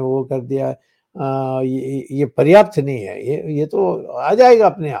दिया, हमने वो कर दिया, ये पर्याप्त नहीं है, ये तो आ जाएगा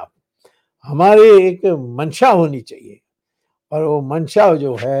अपने आप। हमारी एक मंशा होनी चाहिए और वो मंशा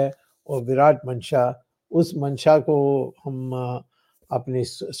जो है, वो विराट मंशा, उस मंशा को हम अपने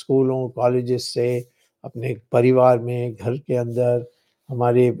स्कूलों कॉलेजेस से, अपने परिवार में, घर के अंदर,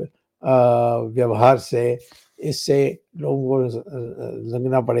 हमारे व्यवहार से, इससे लोगों को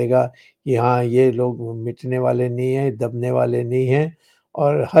लगना पड़ेगा कि हाँ, ये लोग मिटने वाले नहीं हैं, दबने वाले नहीं हैं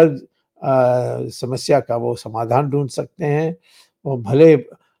और हर समस्या का वो समाधान ढूंढ सकते हैं। वो भले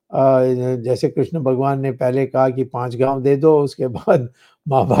जैसे कृष्ण भगवान ने पहले कहा कि 5 गाँव दे दो, उसके बाद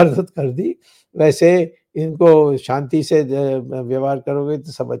महाभारत कर दी, वैसे इनको शांति से व्यवहार करोगे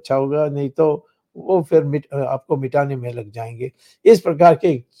तो सब अच्छा होगा, नहीं तो वो फिर आपको मिटाने में लग जाएँगे। इस प्रकार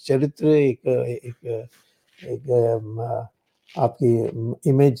के चरित्र एक एक एक आपकी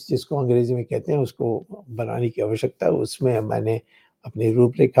इमेज जिसको अंग्रेजी में कहते हैं, उसको बनाने की आवश्यकता है। उसमें मैंने अपनी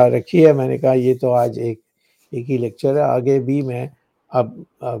रूपरेखा रखी है। मैंने कहा ये तो आज एक ही लेक्चर है, आगे भी मैं अब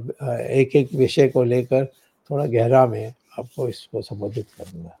एक-एक विषय को लेकर थोड़ा गहरा में आपको इसको संबोधित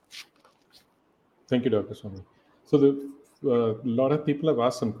करूँगा। Thank you, Dr. Swami. So, a lot of people have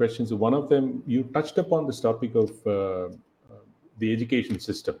asked some questions. One of them, you touched upon this topic of the education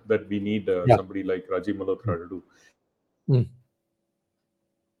system that we need Yeah. somebody like Rajiv Malhotra to do.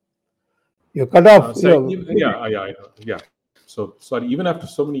 You're cut off. Yeah. So, sorry, even after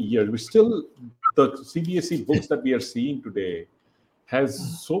so many years, we still, the CBSE books that we are seeing today has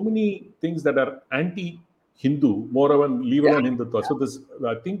so many things that are anti-Hindu, more of leave alone Hindutva. So this,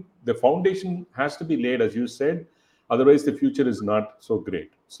 I think the foundation has to be laid, as you said. Otherwise, the future is not so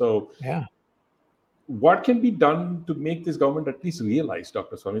great. So, Yeah. what can be done to make this government at least realize,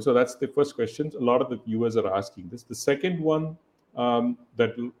 Dr. Swami? So that's the first question. A lot of the viewers are asking this. The second one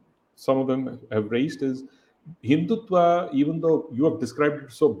that some of them have raised is Hindutva. Even though you have described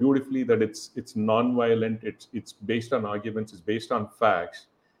it so beautifully that it's non-violent, it's based on arguments, it's based on facts.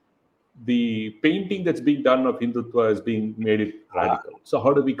 The painting that's being done of Hindutva is being made it radical. So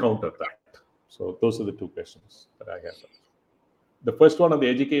how do we counter that? So those are the two questions that I have. The first one on the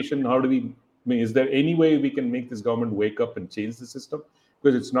education, how do we, is there any way we can make this government wake up and change the system?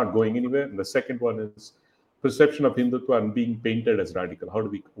 Because it's not going anywhere. And the second one is perception of Hindutva and being painted as radical. How do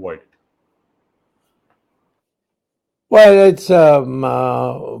we avoid it? Well, it's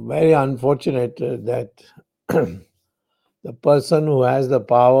very unfortunate that the person who has the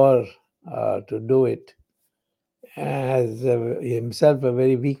power to do it has himself a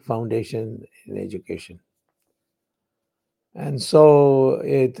very weak foundation in education. And so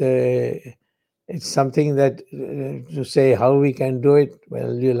it's something that to say how we can do it,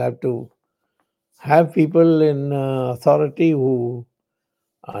 well, you'll have to have people in authority who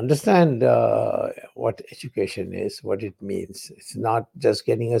understand what education is, what it means. It's not just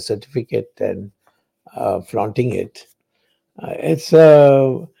getting a certificate and flaunting it. It's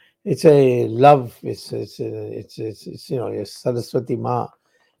a love. It's your Saraswati Ma.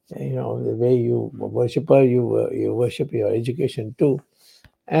 The way you worship her, you worship your education too,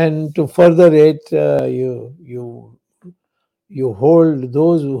 and to further it, you hold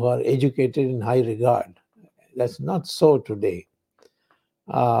those who are educated in high regard. That's not so today.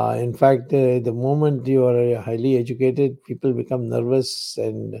 In fact, the moment you are highly educated, people become nervous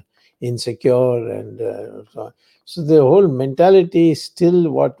and insecure, and so on. So the whole mentality is still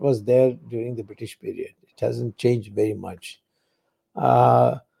what was there during the British period. It hasn't changed very much.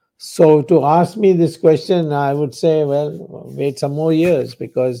 Uh, so to ask me this question, I would say, well, wait some more years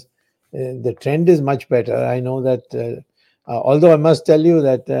because the trend is much better. I know that. Although I must tell you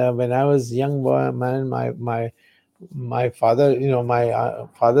that when I was young boy, man, my father, my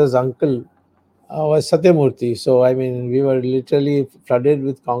father's uncle was Satyamurthy. So I mean, we were literally flooded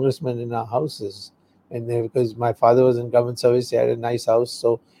with congressmen in our houses, and because my father was in government service, he had a nice house,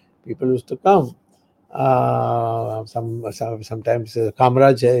 so people used to come. Sometimes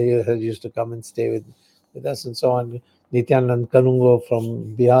Kamraj used to come and stay with us and so on. Nityanand Kanungo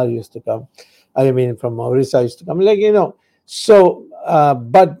from Bihar used to come. I mean, from Orissa used to come. So,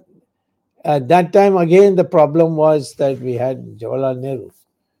 but at that time, again, the problem was that we had Jawaharlal Nehru,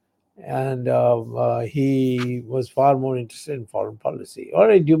 and he was far more interested in foreign policy. All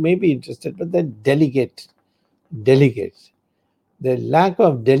right, you may be interested, but then delegate. The lack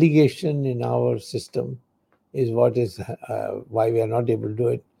of delegation in our system is what is why we are not able to do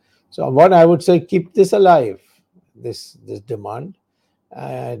it. So what I would say, keep this alive, this demand,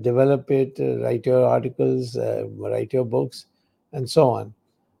 develop it, write your articles, write your books, and so on.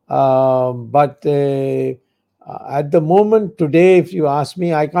 But at the moment today, if you ask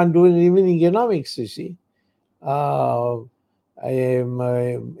me, I can't do it even in economics. You see, uh,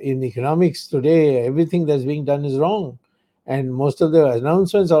 in economics today, everything that's being done is wrong. And most of the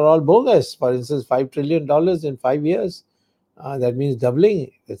announcements are all bogus. For instance, $5 trillion in 5 years. That means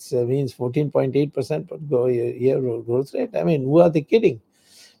doubling. That means 14.8% year growth rate. I mean, who are they kidding?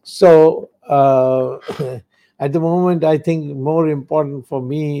 So at the moment, I think more important for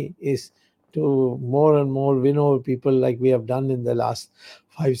me is to more and more win over people like we have done in the last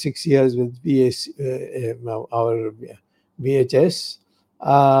 5-6 years with our VHS.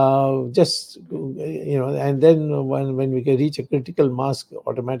 Just and then when we can reach a critical mass,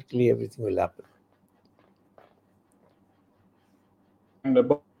 automatically everything will happen. And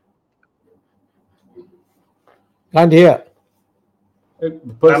about Can't hear. the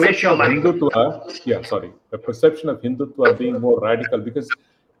perception of Hindutva, the perception of Hindutva being more radical, because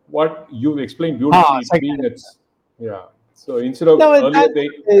what you explained beautifully, So instead of No, earlier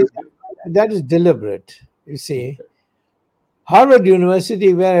that is deliberate. You see, Harvard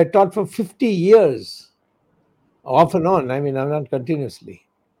University, where I taught for 50 years, off and on. I mean, I'm not continuously,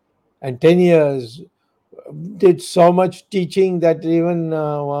 and 10 years, did so much teaching that even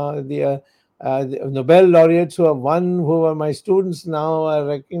the Nobel laureates who have won, who were my students, now are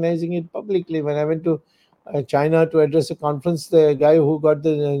recognizing it publicly. When I went to China to address a conference, the guy who got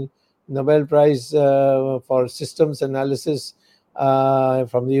the Nobel Prize for systems analysis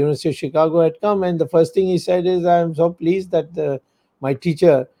from the University of Chicago had come, and the first thing he said is, "I'm so pleased that my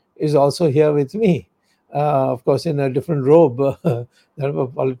teacher is also here with me." Of course, in a different robe, that of a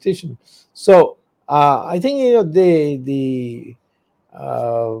politician. So I think you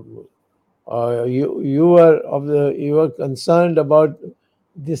were concerned about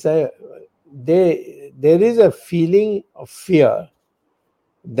this. There is a feeling of fear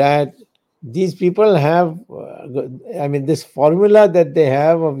that these people have. I mean, this formula that they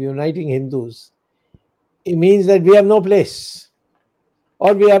have of uniting Hindus, it means that we have no place,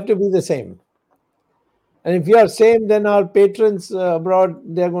 or we have to be the same. And if we are same, then our patrons abroad,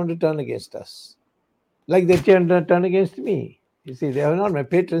 they are going to turn against us, like they turn against me. You see, they were not my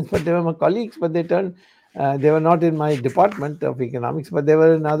patrons, but they were my colleagues. But they turned. They were not in my department of economics, but they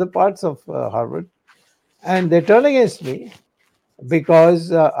were in other parts of Harvard, and they turned against me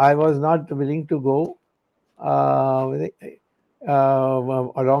because I was not willing to go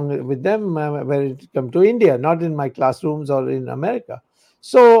along with them when it come to India, not in my classrooms or in America.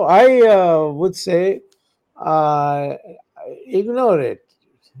 So I would say uh, ignore it.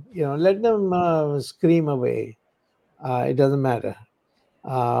 Let them scream away. It doesn't matter.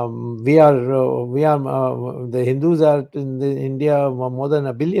 The Hindus are in India more than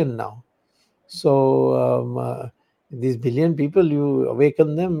a billion now. So these billion people, you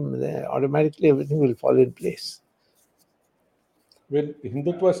awaken them, automatically everything will fall in place. will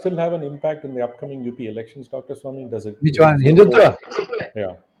Hindutva still have an impact in the upcoming UP elections, Dr. Swami? Does it? Which one? Hindutva?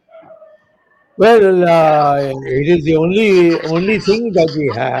 Yeah. Well, it is the only thing that we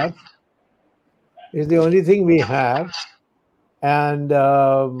have. It's the only thing we have, and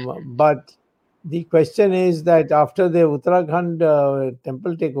but the question is that after the Uttarakhand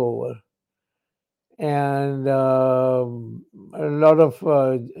temple takeover, and a lot of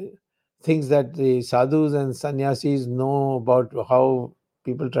things that the sadhus and sannyasis know about how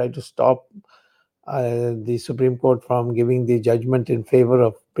people try to stop the Supreme Court from giving the judgment in favor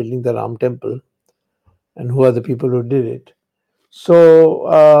of building the Ram temple, and who are the people who did it. So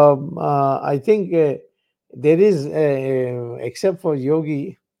I think there is, except for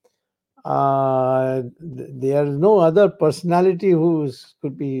Yogi, there is no other personality who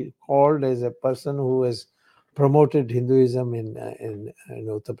could be called as a person who has promoted Hinduism in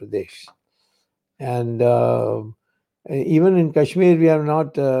Uttar Pradesh. And even in Kashmir, we have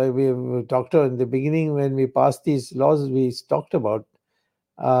not. We have talked in the beginning when we passed these laws. We talked about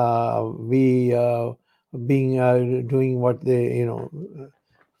we being doing what they,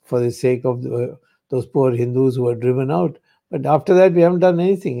 for the sake of those poor Hindus who were driven out. But after that, we haven't done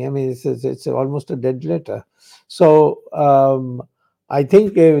anything. I mean, it's almost a dead letter. So I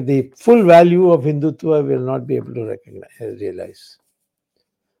think the full value of Hindutva will not be able to realize.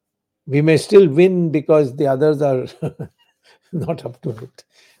 We may still win because the others are not up to it.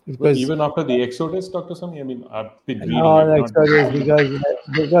 But even after the exodus, Dr. Swami, I mean, I've been reading. No, exodus,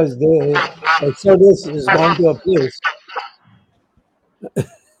 because the exodus has gone to a place.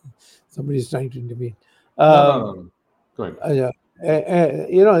 Somebody is trying to intervene. No. Go ahead.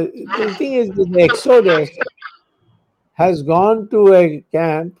 The thing is, the exodus has gone to a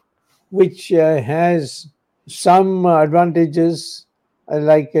camp which has some advantages,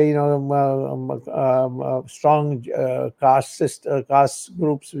 like strong caste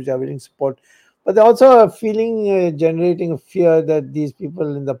groups which are willing to support, but also a feeling generating a fear that these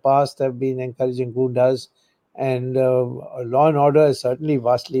people in the past have been encouraging gundas, and law and order has certainly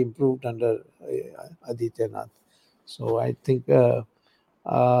vastly improved under Adityanath. So I think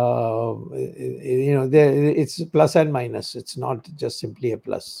it's plus and minus. It's not just simply a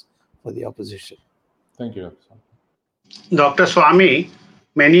plus for the opposition. Thank you, Dr. Swami. Dr. Swami,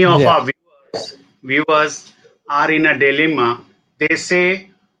 many of Yeah. our viewers are in a dilemma. They say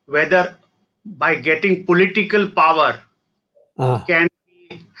whether by getting political power can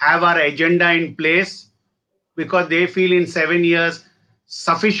we have our agenda in place, because they feel in 7 years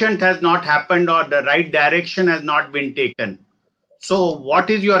sufficient has not happened or the right direction has not been taken. So what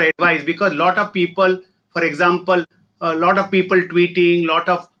is your advice? Because a lot of people, for example, a lot of people tweeting, lot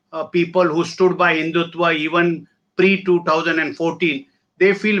of people who stood by Hindutva even pre-2014,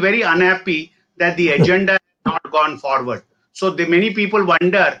 they feel very unhappy that the agenda has not gone forward. So many people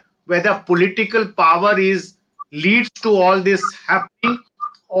wonder whether political power leads to all this happening,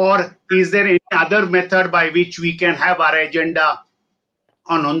 or is there any other method by which we can have our agenda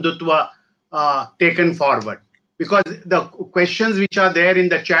on Hindutva taken forward? Because the questions which are there in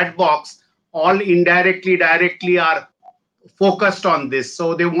the chat box all indirectly, directly are focused on this.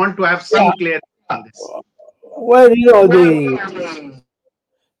 So they want to have some clarity on this. Well,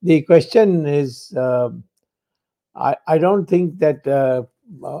 the question is, I don't think that.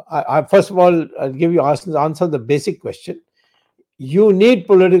 First of all, I'll give you answer the basic question. You need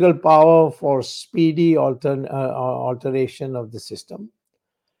political power for speedy alteration of the system,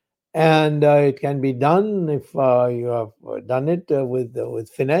 and it can be done if you have done it with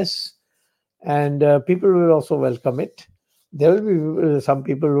finesse, and people will also welcome it. There will be some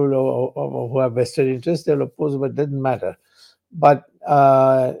people who have vested interest. They'll oppose, but it doesn't matter. But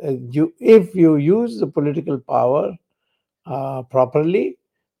if you use the political power properly,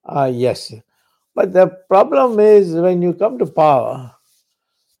 yes. But the problem is when you come to power,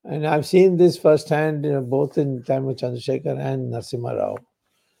 and I've seen this firsthand, both in time of Chandrasekhar and Narasimha Rao.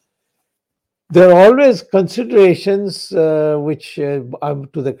 There are always considerations which, to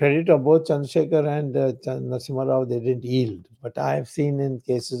the credit of both Chandrasekhar and Narasimha Rao, they didn't yield. But I have seen in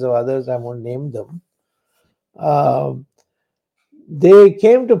cases of others, I won't name them, they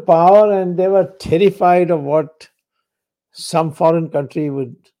came to power and they were terrified of what some foreign country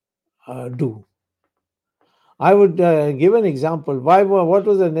would do. I would give an example. What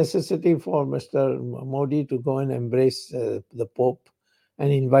was the necessity for Mr. Modi to go and embrace the Pope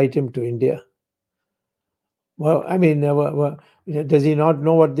and invite him to India? Well, I mean, does he not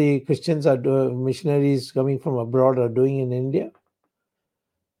know what the Christians missionaries coming from abroad are doing in India?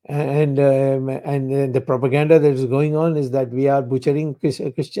 And the propaganda that is going on is that we are butchering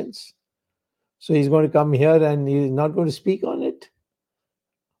Christians. So he's going to come here and he's not going to speak on it.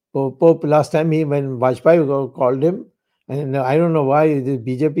 Pope last time when Vajpayee called him, and I don't know why the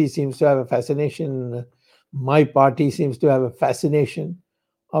BJP seems to have a fascination. My party seems to have a fascination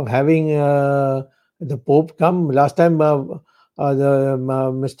of having the Pope come. Last time the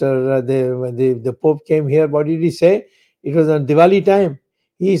Pope came here, what did he say? It was on Diwali time.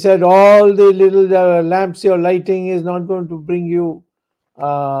 He said all the little lamps you're lighting is not going to bring you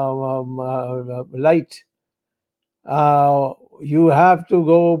light. You have to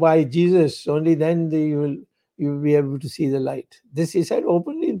go by Jesus. Only then you will be able to see the light. This he said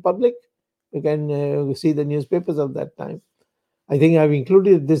openly in public. You can see the newspapers of that time. I think I've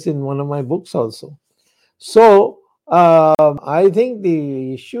included this in one of my books also. So I think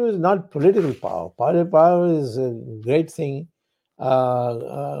the issue is not political power. Political power is a great thing,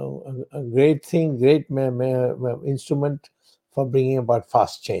 a great thing, great instrument for bringing about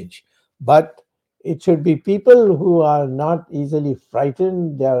fast change. But it should be people who are not easily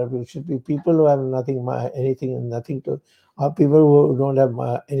frightened. There should be people who have nothing to, or people who don't have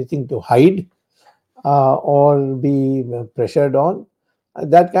anything to hide, or be pressured on.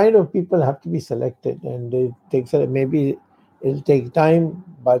 That kind of people have to be selected, and it takes maybe it'll take time,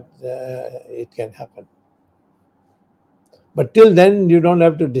 but it can happen. But till then, you don't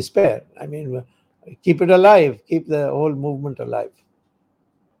have to despair. I mean, keep it alive, keep the whole movement alive.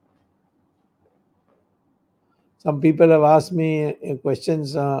 Some people have asked me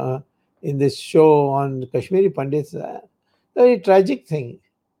questions in this show on Kashmiri Pandits. Very tragic thing.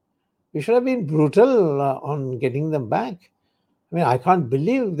 We should have been brutal on getting them back. I mean, I can't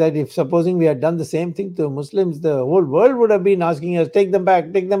believe that if supposing we had done the same thing to Muslims, the whole world would have been asking us, take them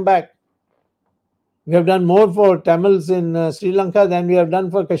back, take them back. We have done more for Tamils in Sri Lanka than we have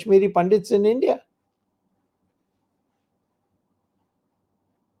done for Kashmiri Pandits in India.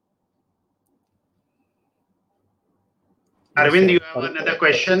 Arvind, you have another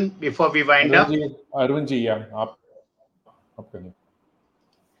question before we wind up? Arvindji, yeah. Upcoming.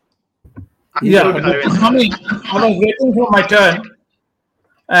 Yeah, I was waiting for my turn,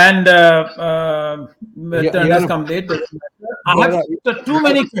 and turn has come late. I have too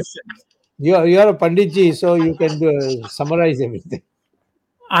many questions. You are a Panditji, so you can summarize everything.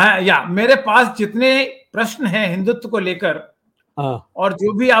 या मेरे पास जितने प्रश्न हैं हिंदुत्व को लेकर और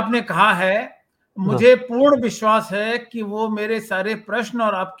जो भी आपने कहा है, मुझे पूर्ण विश्वास है कि वो मेरे सारे प्रश्न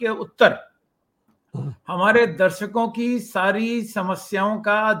और आपके उत्तर हमारे दर्शकों की सारी समस्याओं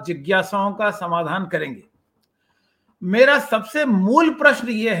का, जिज्ञासाओं का समाधान करेंगे। मेरा सबसे मूल प्रश्न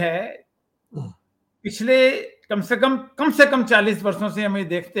ये है, पिछले कम से कम 40 वर्षों से हम ये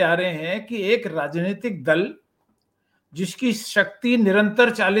देखते आ रहे हैं कि एक राजनीतिक दल जिसकी शक्ति निरंतर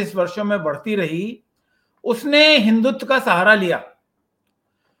 40 वर्षों में बढ़ती रही, उसने हिंदुत्व का सहारा लिया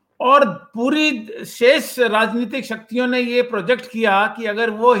और पूरी शेष राजनीतिक शक्तियों ने ये प्रोजेक्ट किया कि अगर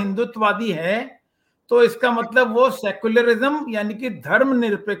वो हिंदुत्ववादी है तो इसका मतलब वो सेक्युलरिज्म यानी कि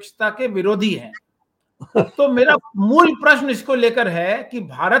धर्मनिरपेक्षता के विरोधी हैं। तो मेरा मूल प्रश्न इसको लेकर है कि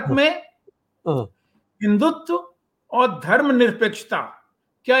भारत में हिंदुत्व और धर्मनिरपेक्षता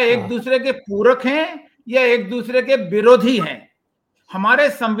क्या एक दूसरे के पूरक हैं या एक दूसरे के विरोधी हैं? हमारे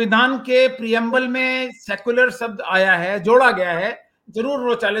संविधान के प्रियम्बल में सेक्युलर शब्द आया है, जोड़ा गया है, जरूर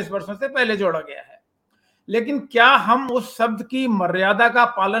वो 40 वर्षों से पहले जोड़ा गया है, लेकिन क्या हम उस शब्द की मर्यादा का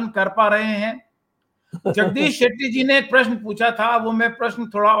पालन कर पा रहे हैं? जगदीश शेट्टी जी ने एक प्रश्न पूछा था, वो मैं प्रश्न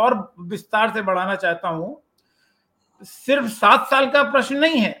थोड़ा और विस्तार से बढ़ाना चाहता हूं। सिर्फ 7 साल का प्रश्न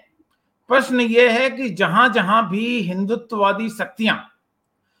नहीं है, प्रश्न ये है कि जहां जहां भी हिंदुत्ववादी शक्तियां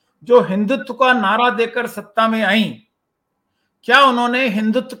जो हिंदुत्व का नारा देकर सत्ता में आई, क्या उन्होंने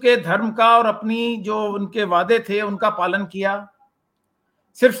हिंदुत्व के धर्म का और अपनी जो उनके वादे थे उनका पालन किया?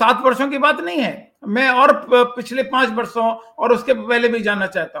 सिर्फ 7 वर्षों की बात नहीं है, मैं और पिछले 5 वर्षों और उसके पहले भी जानना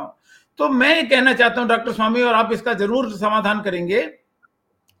चाहता हूं। तो मैं ये कहना चाहता हूं डॉक्टर स्वामी, और आप इसका जरूर समाधान करेंगे,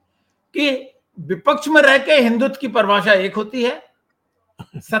 कि विपक्ष में रह के हिंदुत्व की परिभाषा एक होती है,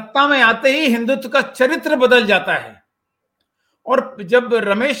 सत्ता में आते ही हिंदुत्व का चरित्र बदल जाता है। और जब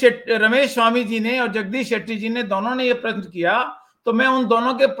रमेश स्वामी जी ने और जगदीश शेट्टी जी ने दोनों ने ये प्रश्न किया, तो मैं उन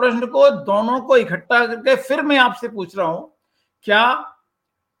दोनों के प्रश्न को दोनों को इकट्ठा करके फिर मैं आपसे पूछ रहा हूं, क्या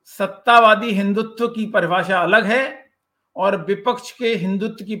सत्तावादी हिंदुत्व की परिभाषा अलग है और विपक्ष के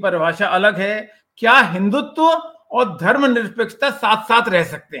हिंदुत्व की परिभाषा अलग है? क्या हिंदुत्व और धर्मनिरपेक्षता साथ साथ रह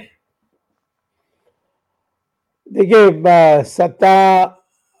सकते हैं? देखिए, सत्ता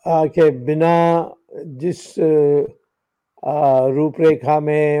के बिना जिस रूपरेखा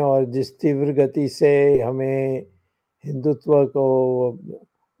में और जिस तीव्र गति से हमें हिंदुत्व को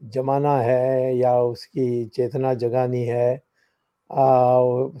जमाना है या उसकी चेतना जगानी है,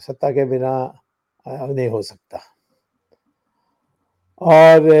 सत्ता के बिना नहीं हो सकता।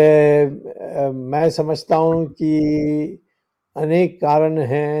 और मैं समझता हूँ कि अनेक कारण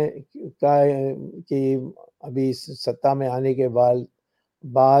हैं कि अभी सत्ता में आने के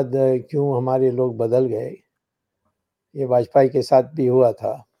बाद क्यों हमारे लोग बदल गए। ये वाजपेयी के साथ भी हुआ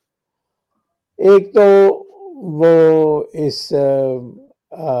था। एक तो वो इस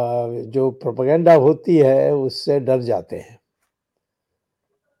जो प्रोपेगेंडा होती है उससे डर जाते हैं।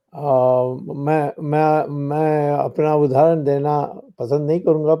 मैं अपना उदाहरण देना पसंद नहीं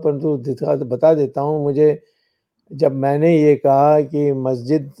करूँगा, परंतु बता देता हूँ। मुझे जब मैंने ये कहा कि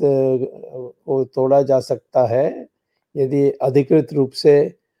मस्जिद को तोड़ा जा सकता है यदि अधिकृत रूप से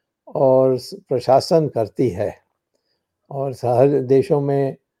और प्रशासन करती है, और हर देशों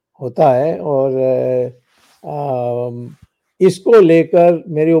में होता है। और इसको लेकर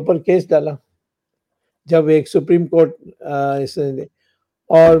मेरे ऊपर केस डाला जब एक सुप्रीम कोर्ट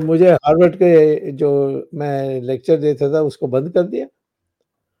और मुझे हार्वर्ड के जो मैं लेक्चर देता था उसको बंद कर दिया।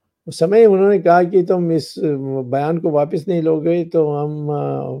 उस समय उन्होंने कहा कि तुम इस बयान को वापस नहीं लोगे तो हम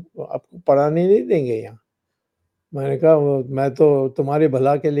आपको पढ़ाने नहीं देंगे यहाँ। मैंने कहा मैं तो तुम्हारे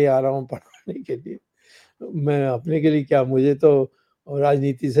भला के लिए आ रहा हूँ पढ़ाने के लिए, मैं अपने के लिए क्या, मुझे तो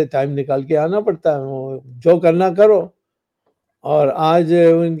राजनीति से टाइम निकाल के आना पड़ता है, जो करना करो। और आज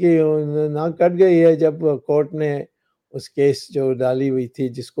उनकी नाक कट गई है जब कोर्ट ने उस केस जो डाली हुई थी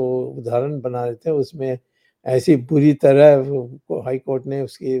जिसको उदाहरण बना रहे थे उसमें ऐसी बुरी तरह हाई कोर्ट ने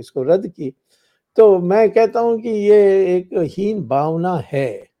उसको रद्द की। तो मैं कहता हूँ कि ये एक हीन भावना है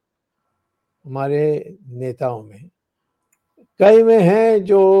हमारे नेताओं में। कई में हैं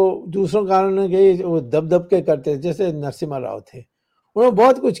जो दूसरों कारण के वो दब के करते, जैसे नरसिम्हा राव थे, उन्होंने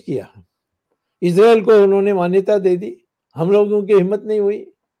बहुत कुछ किया, इजराइल को उन्होंने मान्यता दे दी, हम लोगों की हिम्मत नहीं हुई।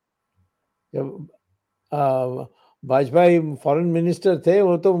 जब वाजपेयी फॉरेन मिनिस्टर थे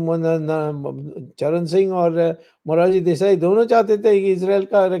वो तो चरण सिंह और मोरारजी देसाई दोनों चाहते थे कि इजराइल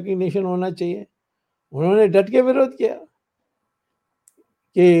का रिकग्निशन होना चाहिए, उन्होंने डट के विरोध किया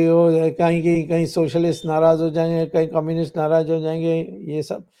कि वो कहीं सोशलिस्ट नाराज हो जाएंगे, कहीं कम्युनिस्ट नाराज हो जाएंगे, ये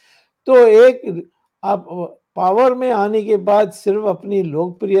सब। तो एक आप पावर में आने के बाद सिर्फ अपनी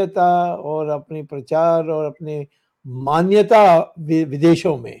लोकप्रियता और अपनी प्रचार और अपनी मान्यता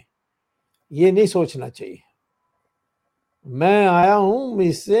विदेशों में, ये नहीं सोचना चाहिए। मैं आया हूँ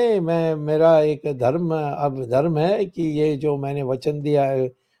इससे, मेरा एक धर्म है कि ये जो मैंने वचन दिया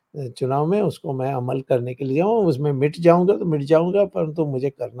है चुनाव में उसको मैं अमल करने के लिए हूँ, उसमें मिट जाऊंगा तो मिट जाऊंगा, परंतु मुझे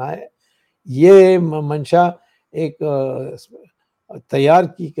करना है। ये मंशा एक तैयार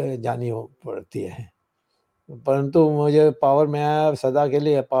की जानी हो पड़ती है, परंतु मुझे पावर में आया, सदा के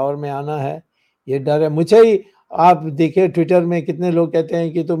लिए पावर में आना है, ये डर है मुझे ही। आप देखिए ट्विटर में कितने लोग कहते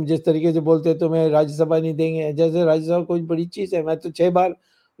हैं कि तुम जिस तरीके से बोलते हो तुम्हें राज्यसभा नहीं देंगे, जैसे राज्यसभा कोई बड़ी चीज है। मैं तो 6 बार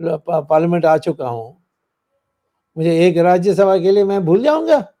पार्लियामेंट आ चुका हूँ, मुझे एक राज्यसभा के लिए मैं भूल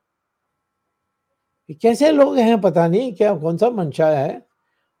जाऊंगा? कैसे लोग हैं, पता नहीं क्या कौन सा मंशा है,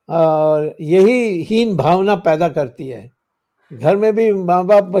 और यही हीन भावना पैदा करती है। घर में भी माँ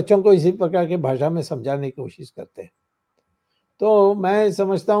बाप बच्चों को इसी प्रकार की भाषा में समझाने की कोशिश करते हैं। तो मैं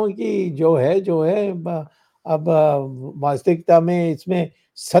समझता हूँ कि जो है अब वास्तविकता में इसमें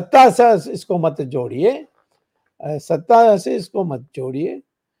सत्ता से इसको मत जोड़िए, सत्ता से इसको मत जोड़िए।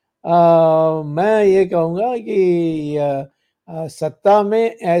 मैं ये कहूँगा कि सत्ता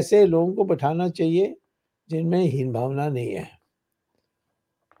में ऐसे लोगों को बैठाना चाहिए जिनमें हीन भावना नहीं है,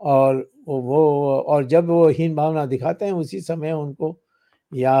 और और जब वो हीन भावना दिखाते हैं उसी समय उनको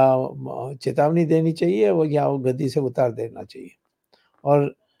या चेतावनी देनी चाहिए या वो गद्दी से उतार देना चाहिए।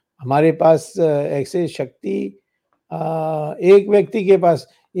 और हमारे पास ऐसे शक्ति एक व्यक्ति के पास,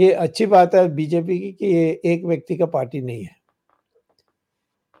 ये अच्छी बात है बीजेपी की कि ये एक व्यक्ति का पार्टी नहीं है,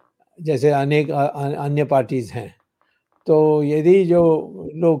 जैसे अनेक अन्य पार्टीज हैं। तो यदि जो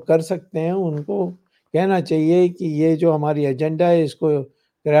लोग कर सकते हैं उनको कहना चाहिए कि ये जो हमारी एजेंडा है इसको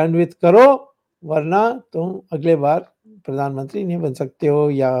क्रियान्वित करो, वरना तुम अगले बार प्रधानमंत्री नहीं बन सकते हो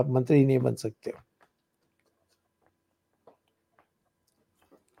या मंत्री नहीं बन सकते हो।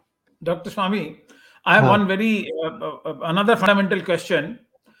 Dr. Swami, I have one very another fundamental question.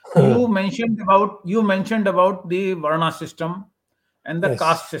 You mentioned about the Varna system and the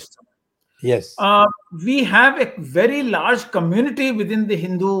caste system. Yes. We have a very large community within the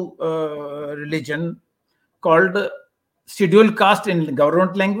Hindu religion called scheduled caste in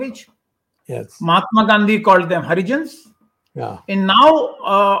government language. Yes. Mahatma Gandhi called them Harijans. Yeah. In now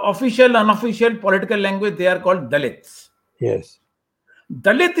official, unofficial political language, they are called Dalits. Yes.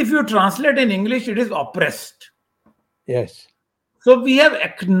 Dalit, if you translate in English, it is oppressed. Yes. So we have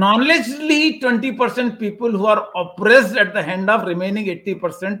acknowledgedly 20% people who are oppressed at the hand of remaining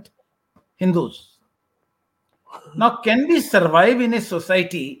 80% Hindus. Now, can we survive in a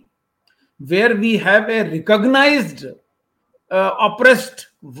society where we have a recognized oppressed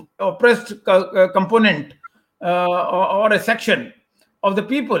component or a section of the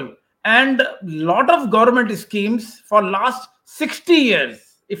people, and a lot of government schemes for last 60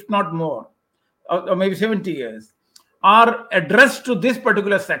 years, if not more, or maybe 70 years, are addressed to this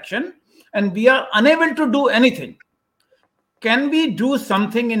particular section, and we are unable to do anything? Can we do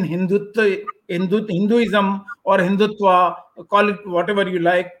something in Hinduism or Hindutva, call it whatever you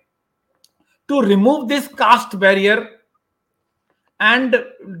like, to remove this caste barrier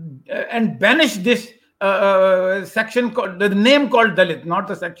and banish this section called, the name called Dalit, not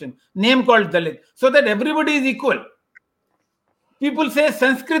the section, name called Dalit, so that everybody is equal. People say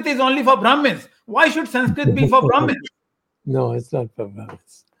Sanskrit is only for Brahmins. Why should Sanskrit be for Brahmins? No, it's not for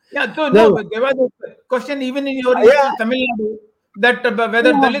Brahmins. Yeah, so No. no, but there was a question even in your Yeah. Tamil Nadu that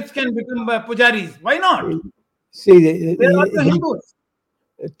whether Yeah. Dalits can become pujaris. Why not? See, They are also Hindus.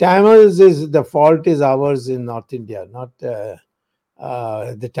 Tamils is the fault is ours in North India, not the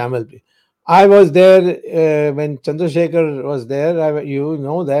Tamil. I was there when Chandrasekhar was there. You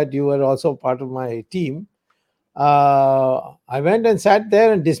know that you were also part of my team. I went and sat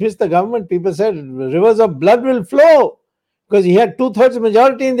there and dismissed the government. People said rivers of blood will flow because he had 2/3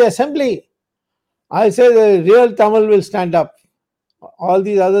 majority in the assembly. I said the real Tamil will stand up. All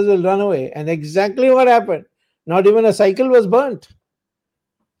these others will run away. And exactly what happened. Not even a cycle was burnt.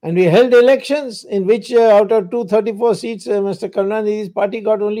 And we held elections in which out of 234 seats, Mr. Karunanidhi's party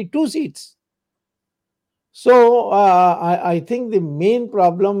got only 2 seats. So I think the main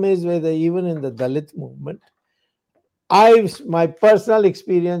problem is whether even in the Dalit movement, my personal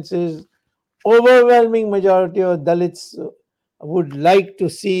experience is overwhelming majority of Dalits would like to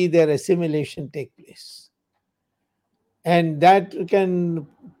see their assimilation take place. And that can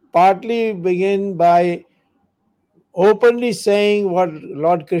partly begin by openly saying what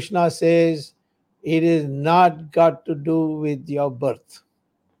Lord Krishna says, it is not got to do with your birth.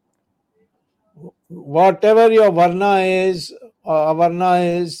 Whatever your varna is, or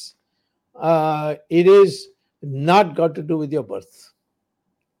avarna is, it is not got to do with your birth.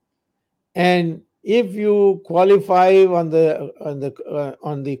 And if you qualify on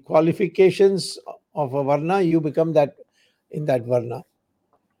the qualifications of a varna, you become that in that varna.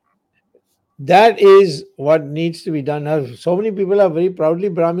 That is what needs to be done. Now, so many people are very proudly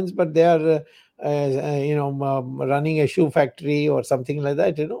Brahmins, but they are, running a shoe factory or something like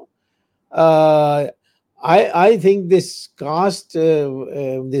that. I think this caste,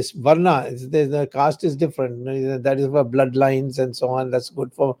 this varna, the caste is different. That is for bloodlines and so on. That's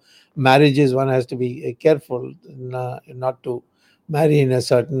good for marriages. One has to be careful not to marry in a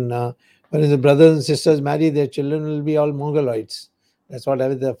certain. When the brothers and sisters marry, their children will be all Mongoloids. That's what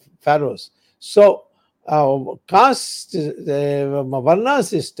happened with the pharaohs. So, caste, the varna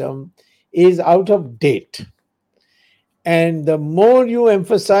system is out of date. And the more you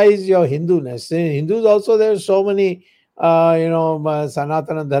emphasize your Hinduness, in Hindus also there are so many,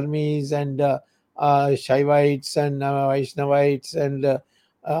 Sanatana Dharmis and Shaivites and Vaishnavites and,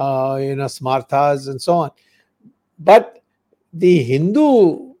 Smarthas and so on. But the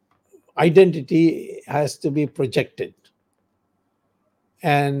Hindu identity has to be projected.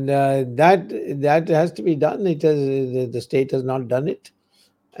 And that has to be done. The state has not done it.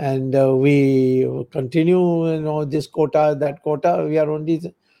 And we continue, this quota, that quota. We are only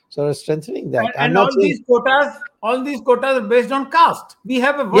sort of strengthening that. And all these quotas are based on caste. We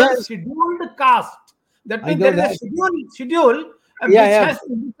have a word scheduled caste. That means there is a schedule which has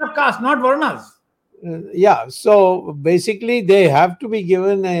a caste, not varnas. So basically, they have to be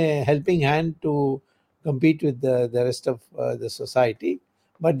given a helping hand to compete with the rest of the society,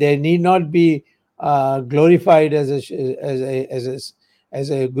 but they need not be glorified as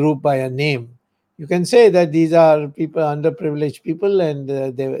a group by a name. You can say that these are people, underprivileged people, and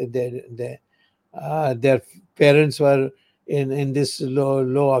their parents were in this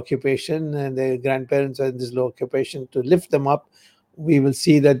low occupation, and their grandparents are in this low occupation. To lift them up, we will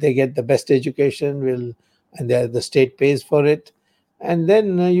see that they get the best education, and the state pays for it, and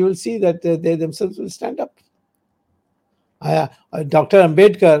then you will see that they themselves will stand up. Dr.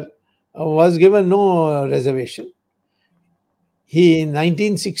 Ambedkar was given no reservation. He, in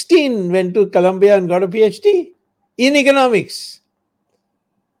 1916, went to Columbia and got a PhD in economics.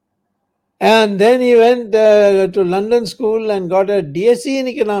 And then he went to London School and got a DSc in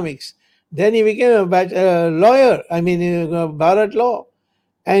economics. Then he became a lawyer, Bharat Law.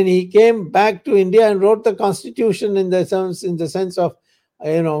 And he came back to India and wrote the Constitution in the sense of,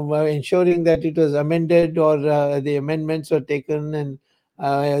 ensuring that it was amended or the amendments were taken, and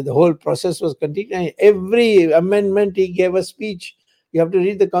the whole process was continued. Every amendment he gave a speech. You have to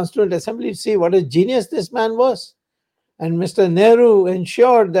read the Constituent Assembly to see what a genius this man was. And Mr. Nehru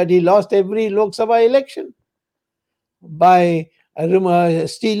ensured that he lost every Lok Sabha election by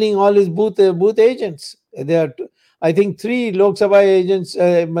stealing all his booth agents. There are, I think, 3 Lok Sabha agents,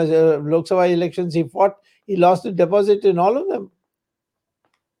 Lok Sabha elections he fought. He lost the deposit in all of them.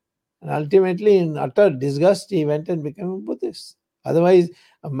 And ultimately, in utter disgust, he went and became a Buddhist. Otherwise,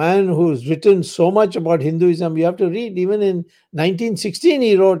 a man who's written so much about Hinduism, you have to read. Even in 1916,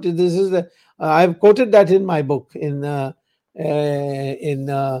 he wrote, I've quoted that in my book, in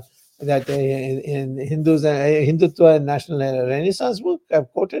that in Hindus, Hindutva and National Renaissance book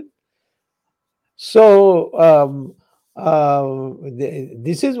I've quoted. So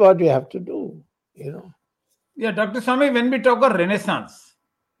this is what we have to do, you know. Yeah, Dr. Swami, when we talk of Renaissance,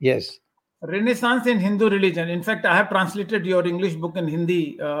 Yes. Renaissance in Hindu religion. In fact, I have translated your English book in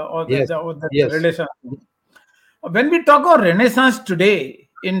Hindi or Yes. the Yes. Renaissance. When we talk of Renaissance today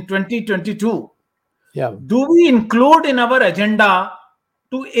in 2022, Yeah. do we include in our agenda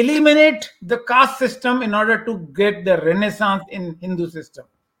to eliminate the caste system in order to get the Renaissance in Hindu system?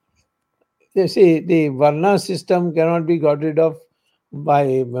 You see, the Varna system cannot be got rid of by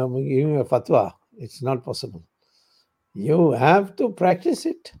giving a fatwa. It's not possible. You have to practice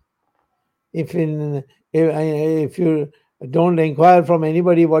it. If you don't inquire from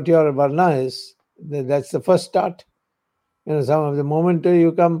anybody what your Varna is, that's the first start. You know, some of the moment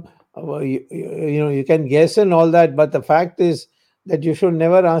you come, you can guess and all that, but the fact is that you should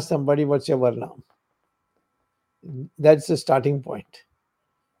never ask somebody what's your Varna. That's the starting point.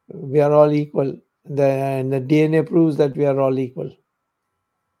 We are all equal. And the DNA proves that we are all equal.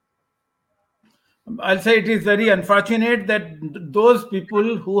 I'll say it is very unfortunate that those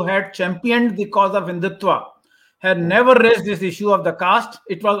people who had championed the cause of Hindutva had never raised this issue of the caste.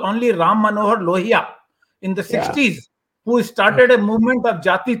 It was only Ram Manohar Lohia in the 60s who started a movement of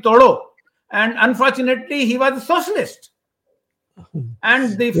Jati Todo. And unfortunately, he was a socialist.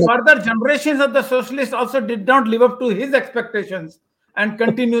 And the further generations of the socialists also did not live up to his expectations and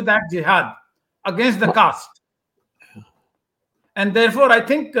continue that jihad against the caste. And therefore, I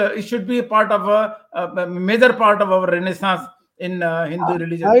think it should be a part of a major part of our Renaissance in Hindu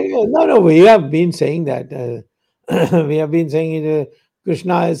religion. No, we have been saying that. We have been saying it.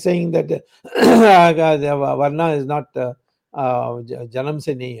 Krishna is saying that Varna is not Janam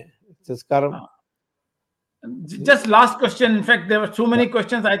se nahi hai. It's karma. Just last question. In fact, there were so many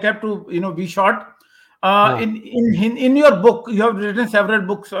questions. I have to, be short. In your book, you have written several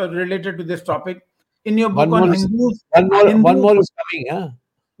books related to this topic. In your book on Hindus, one more is coming. Huh?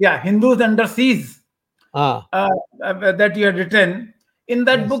 Yeah, Hindus under siege. That you had written. In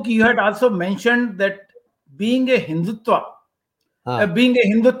that book, you had also mentioned that being a Hindutva, being a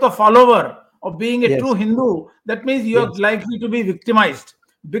Hindutva follower, or being a true Hindu, that means you are likely to be victimized.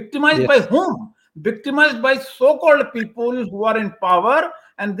 Victimized by whom? Victimized by so-called people who are in power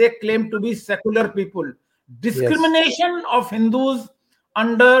and they claim to be secular people. Discrimination of Hindus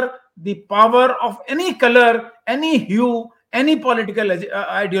under the power of any color, any hue, any political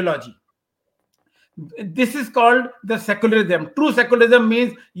ideology. This is called the secularism. True secularism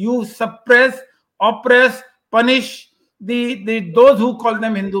means you suppress, oppress, punish those who call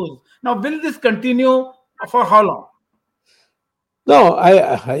them Hindus. Now, will this continue for how long? No,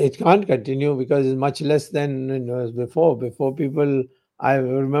 it can't continue because it's much less than it was before. Before people, I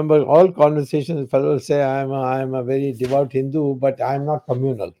remember all conversations. Fellows say, "I am a very devout Hindu, but I am not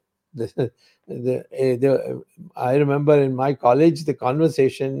communal." I remember in my college the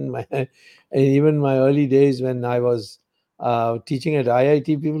conversation, even my early days when I was teaching at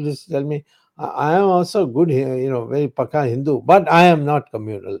IIT, people used to tell me, "I am also good, very Pakka Hindu, but I am not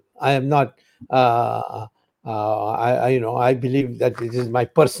communal. I am not." I believe that it is my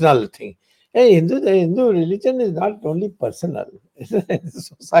personal thing. Hey, the Hindu religion is not only personal; it's a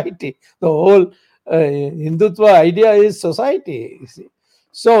society. The whole Hindutva idea is society. You see.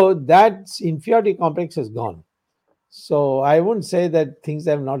 So that inferiority complex is gone. So I wouldn't say that things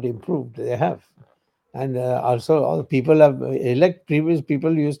have not improved. They have. And also all people have previous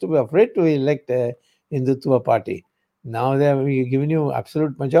people used to be afraid to elect a Hindutva party. Now they have given you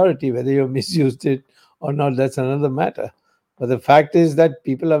absolute majority. Whether you misused it or not, that's another matter. But the fact is that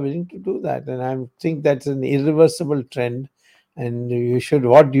people are willing to do that. And I think that's an irreversible trend. And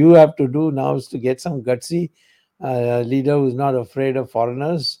what you have to do now is to get some gutsy leader who's not afraid of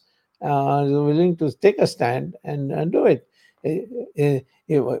foreigners, willing to take a stand and do it.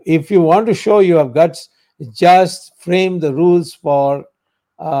 If you want to show you have guts, just frame the rules for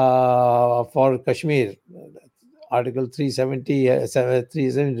Kashmir. Article 370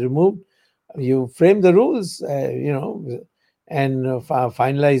 removed. You frame the rules, and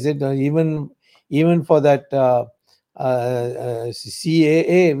finalize it. Even for that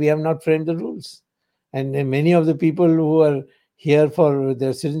CAA, we have not framed the rules. And many of the people who are here for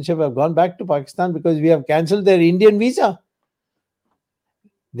their citizenship have gone back to Pakistan because we have cancelled their Indian visa.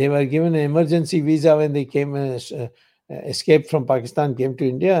 They were given an emergency visa when they came, escaped from Pakistan, came to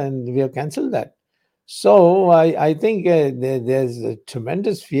India, and we have cancelled that. So I think there's a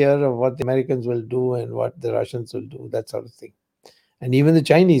tremendous fear of what the Americans will do and what the Russians will do, that sort of thing. And even the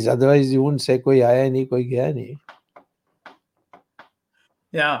Chinese, otherwise you wouldn't say koi aaya nahi, koi gaya nahi.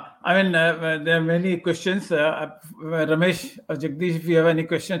 Yeah, I mean, there are many questions. Ramesh or Jagdish, if you have any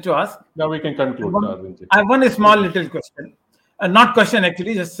question to ask. Now we can conclude, Arvindji. I have one small little question. Not question,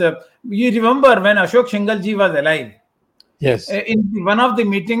 actually, just you remember when Ashok Shingalji was alive? Yes. In one of the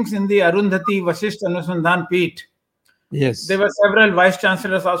meetings in the Arundhati Vasisht Anusandhan Peeth, Yes. there were several vice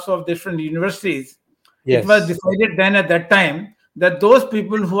chancellors also of different universities. Yes. It was decided then at that time that those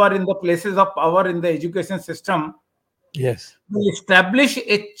people who are in the places of power in the education system Yes. will establish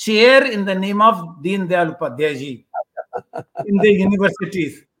a chair in the name of Deen Dayal Upadhyay ji in the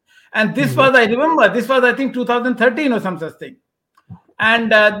universities. And this was, I remember, this was, I think, 2013 or some such thing.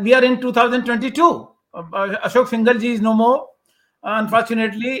 And we are in 2022. Ashok Singhal-ji is no more,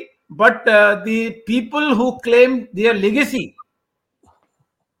 unfortunately. But the people who claim their legacy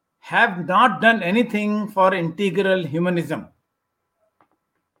have not done anything for integral humanism.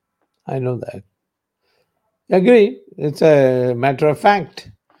 I know that. Agree. It's a matter of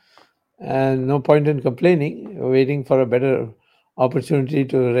fact. And no point in complaining, waiting for a better opportunity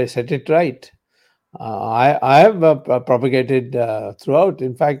to set it right. I have propagated throughout.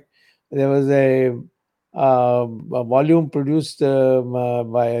 In fact, there was a volume produced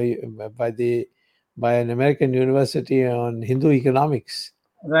by an American university on Hindu economics.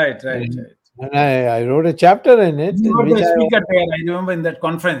 Right. And I wrote a chapter in it. You were the speaker there, I remember, in that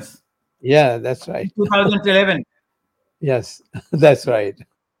conference. Yeah, that's right. 2011. Yes, that's right.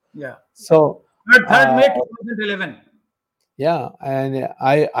 Yeah. So 3rd May 2011. Yeah, and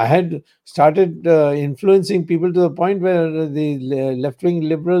I had started influencing people to the point where the left-wing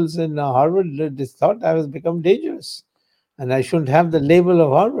liberals in Harvard thought I was become dangerous, and I shouldn't have the label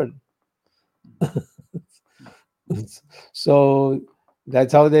of Harvard. So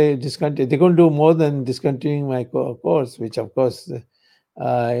that's how they discontinued. They couldn't do more than discontinuing my course, which of course, it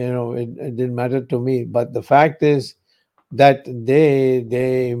didn't matter to me. But the fact is that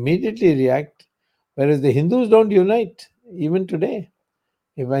they immediately react, whereas the Hindus don't unite. Even today,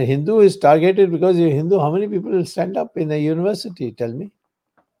 if a Hindu is targeted because you're Hindu, how many people will stand up in a university? Tell me.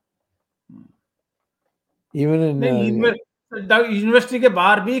 Even in university के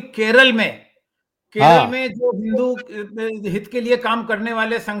बाहर भी केरल में जो हिंदू हित के लिए काम करने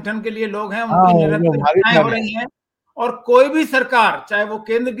वाले संगठन के लिए लोग हैं, उनकी निरंतर हत्याएं हो रही हैं, और कोई भी सरकार, चाहे वो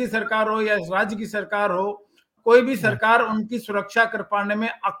केंद्र की सरकार हो या राज्य की सरकार हो, कोई भी सरकार उनकी सुरक्षा कर पाने में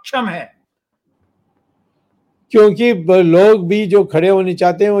अक्षम है, क्योंकि लोग भी जो खड़े होने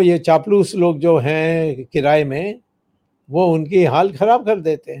चाहते हैं वो ये चापलूस लोग जो हैं किराए में, वो उनकी हाल खराब कर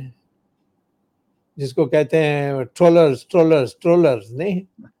देते हैं, जिसको कहते हैं ट्रोलर्स नहीं,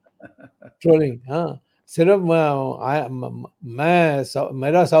 ट्रोलिंग। हाँ, सिर्फ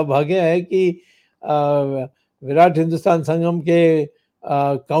मेरा सौभाग्य है कि विराट हिंदुस्तान संगम के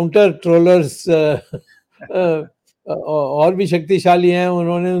काउंटर ट्रोलर्स और भी शक्तिशाली हैं,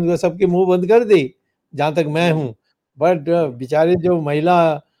 उन्होंने उनको सबके मुंह बंद कर दी जहां तक मैं हूं। बट बेचारे जो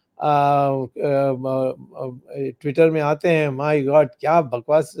महिला ट्विटर में आते हैं, माय गॉड क्या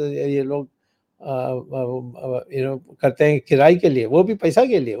बकवास ये लोग करते हैं किराए के लिए, वो भी पैसा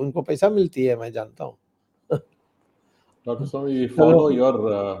के लिए, उनको पैसा मिलती है, मैं जानता हूँ। Dr. Swami, we follow your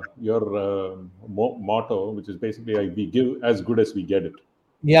motto, which is basically we give as good as we get it.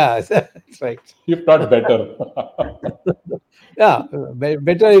 Yeah, that's right. If not better. Yeah,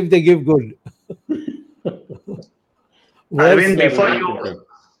 better if they give good. Arvind, before you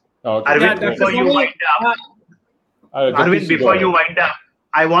wind up,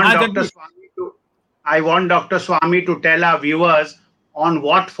 I want Dr. Swami to tell our viewers on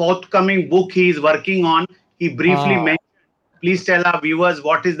what forthcoming book he is working on. He briefly mentioned. Please tell our viewers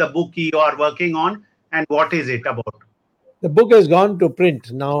what is the book you are working on and what is it about. The book has gone to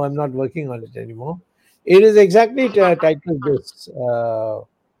print. Now I'm not working on it anymore. It is exactly titled this,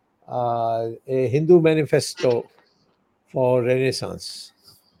 a Hindu manifesto for Renaissance.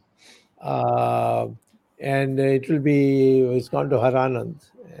 And it's gone to Haranand.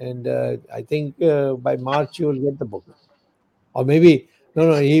 And I think by March you will get the book. Or maybe,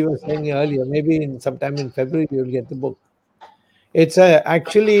 no, he was saying earlier, maybe sometime in February you will get the book. It's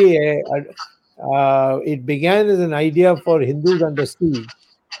actually, it began as an idea for Hindus under siege,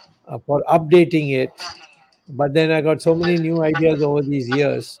 for updating it. But then I got so many new ideas over these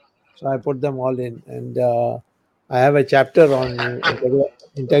years, so I put them all in. And I have a chapter on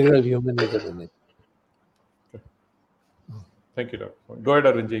integral humanism in it. Thank you, Dr. Swami. Go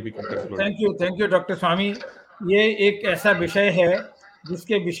ahead, Arvind. We can conclude. Thank you, Dr. Swami. ये एक ऐसा विषय है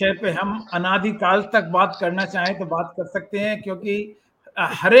जिसके विषय पे हम अनादिकाल तक बात करना चाहें तो बात कर सकते हैं, क्योंकि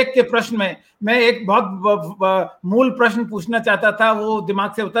हर एक के प्रश्न में मैं एक बहुत मूल प्रश्न पूछना चाहता था, वो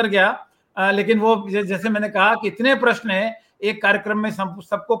दिमाग से उतर गया, लेकिन वो जैसे मैंने कहा कि इतने प्रश्न हैं, एक कार्यक्रम में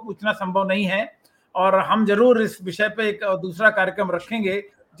सबको पूछना संभव नहीं है, और हम जरूर इस विषय पे एक दूसरा कार्यक्रम रखेंगे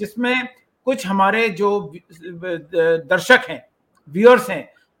जिसमें कुछ हमारे जो दर्शक हैं, व्यूअर्स हैं,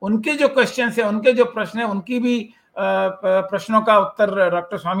 उनके जो क्वेश्चन है, उनके जो प्रश्न है, उनकी भी प्रश्नों का उत्तर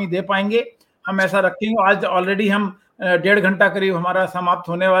डॉक्टर स्वामी दे पाएंगे। हम ऐसा रखेंगे। आज ऑलरेडी हम 1.5 घंटा करीब हमारा समाप्त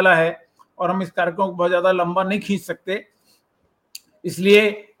होने वाला है और हम इस कार्यक्रम को बहुत ज्यादा लंबा नहीं खींच सकते, इसलिए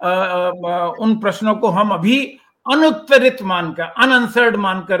उन प्रश्नों को हम अभी अनुत्तरित मानकर, अनआंसर्ड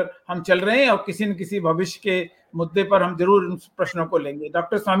मानकर हम चल रहे हैं, और किसी न किसी भविष्य के मुद्दे पर हम जरूर उन प्रश्नों को लेंगे।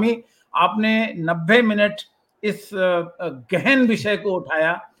 डॉक्टर स्वामी, आपने 90 मिनट इस गहन विषय को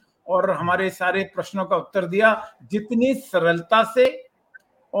उठाया और हमारे सारे प्रश्नों का उत्तर दिया। जितनी सरलता से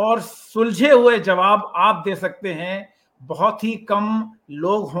और सुलझे हुए जवाब आप दे सकते हैं, बहुत ही कम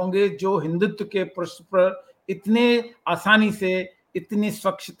लोग होंगे जो हिंदुत्व के प्रश्न पर इतने आसानी से, इतनी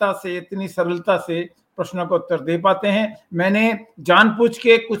स्वच्छता से, इतनी सरलता से प्रश्नों का उत्तर दे पाते हैं। मैंने जानबूझ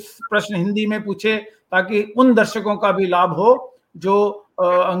के कुछ प्रश्न हिंदी में पूछे ताकि उन दर्शकों का भी लाभ हो जो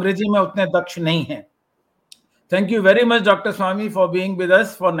अंग्रेजी में उतने दक्ष नहीं हैं। Thank you very much, Dr. Swami, for being with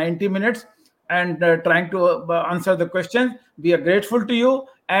us for 90 minutes and trying to answer the questions. We are grateful to you.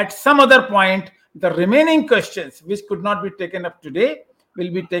 At some other point, the remaining questions, which could not be taken up today,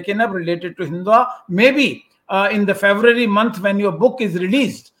 will be taken up related to Hindutva. Maybe in the February month when your book is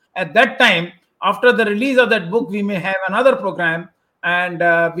released, at that time, after the release of that book, we may have another program, and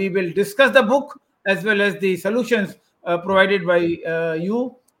we will discuss the book as well as the solutions provided by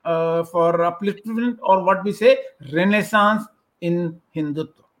you for upliftment, or what we say, Renaissance in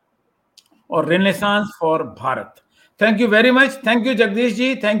Hindutva, or Renaissance for Bharat. Thank you very much. Thank you, Jagdish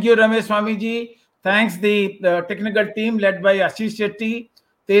ji. Thank you, Ramesh Swami ji. Thanks the technical team led by Ashish Shetty,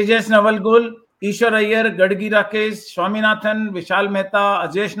 Tejas Navalgul, Ishwar Iyer, Gadgi Rakesh, Swaminathan, Vishal Mehta,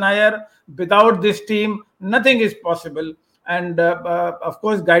 Ajesh Nair. Without this team, nothing is possible. And of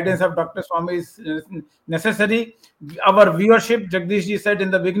course, guidance of Dr. Swami is necessary. Our viewership, Jagdish ji said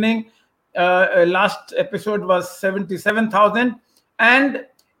in the beginning, last episode was 77,000. And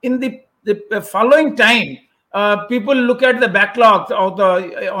in the following time, people look at the backlogs of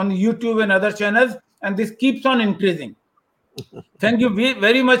on YouTube and other channels, and this keeps on increasing. Thank you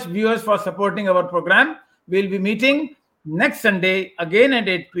very much, viewers, for supporting our program. We'll be meeting next Sunday again at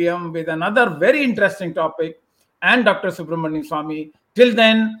 8 p.m. with another very interesting topic and Dr. Subramanian Swami. Till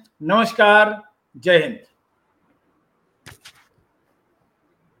then, Namaskar, Jai Hind.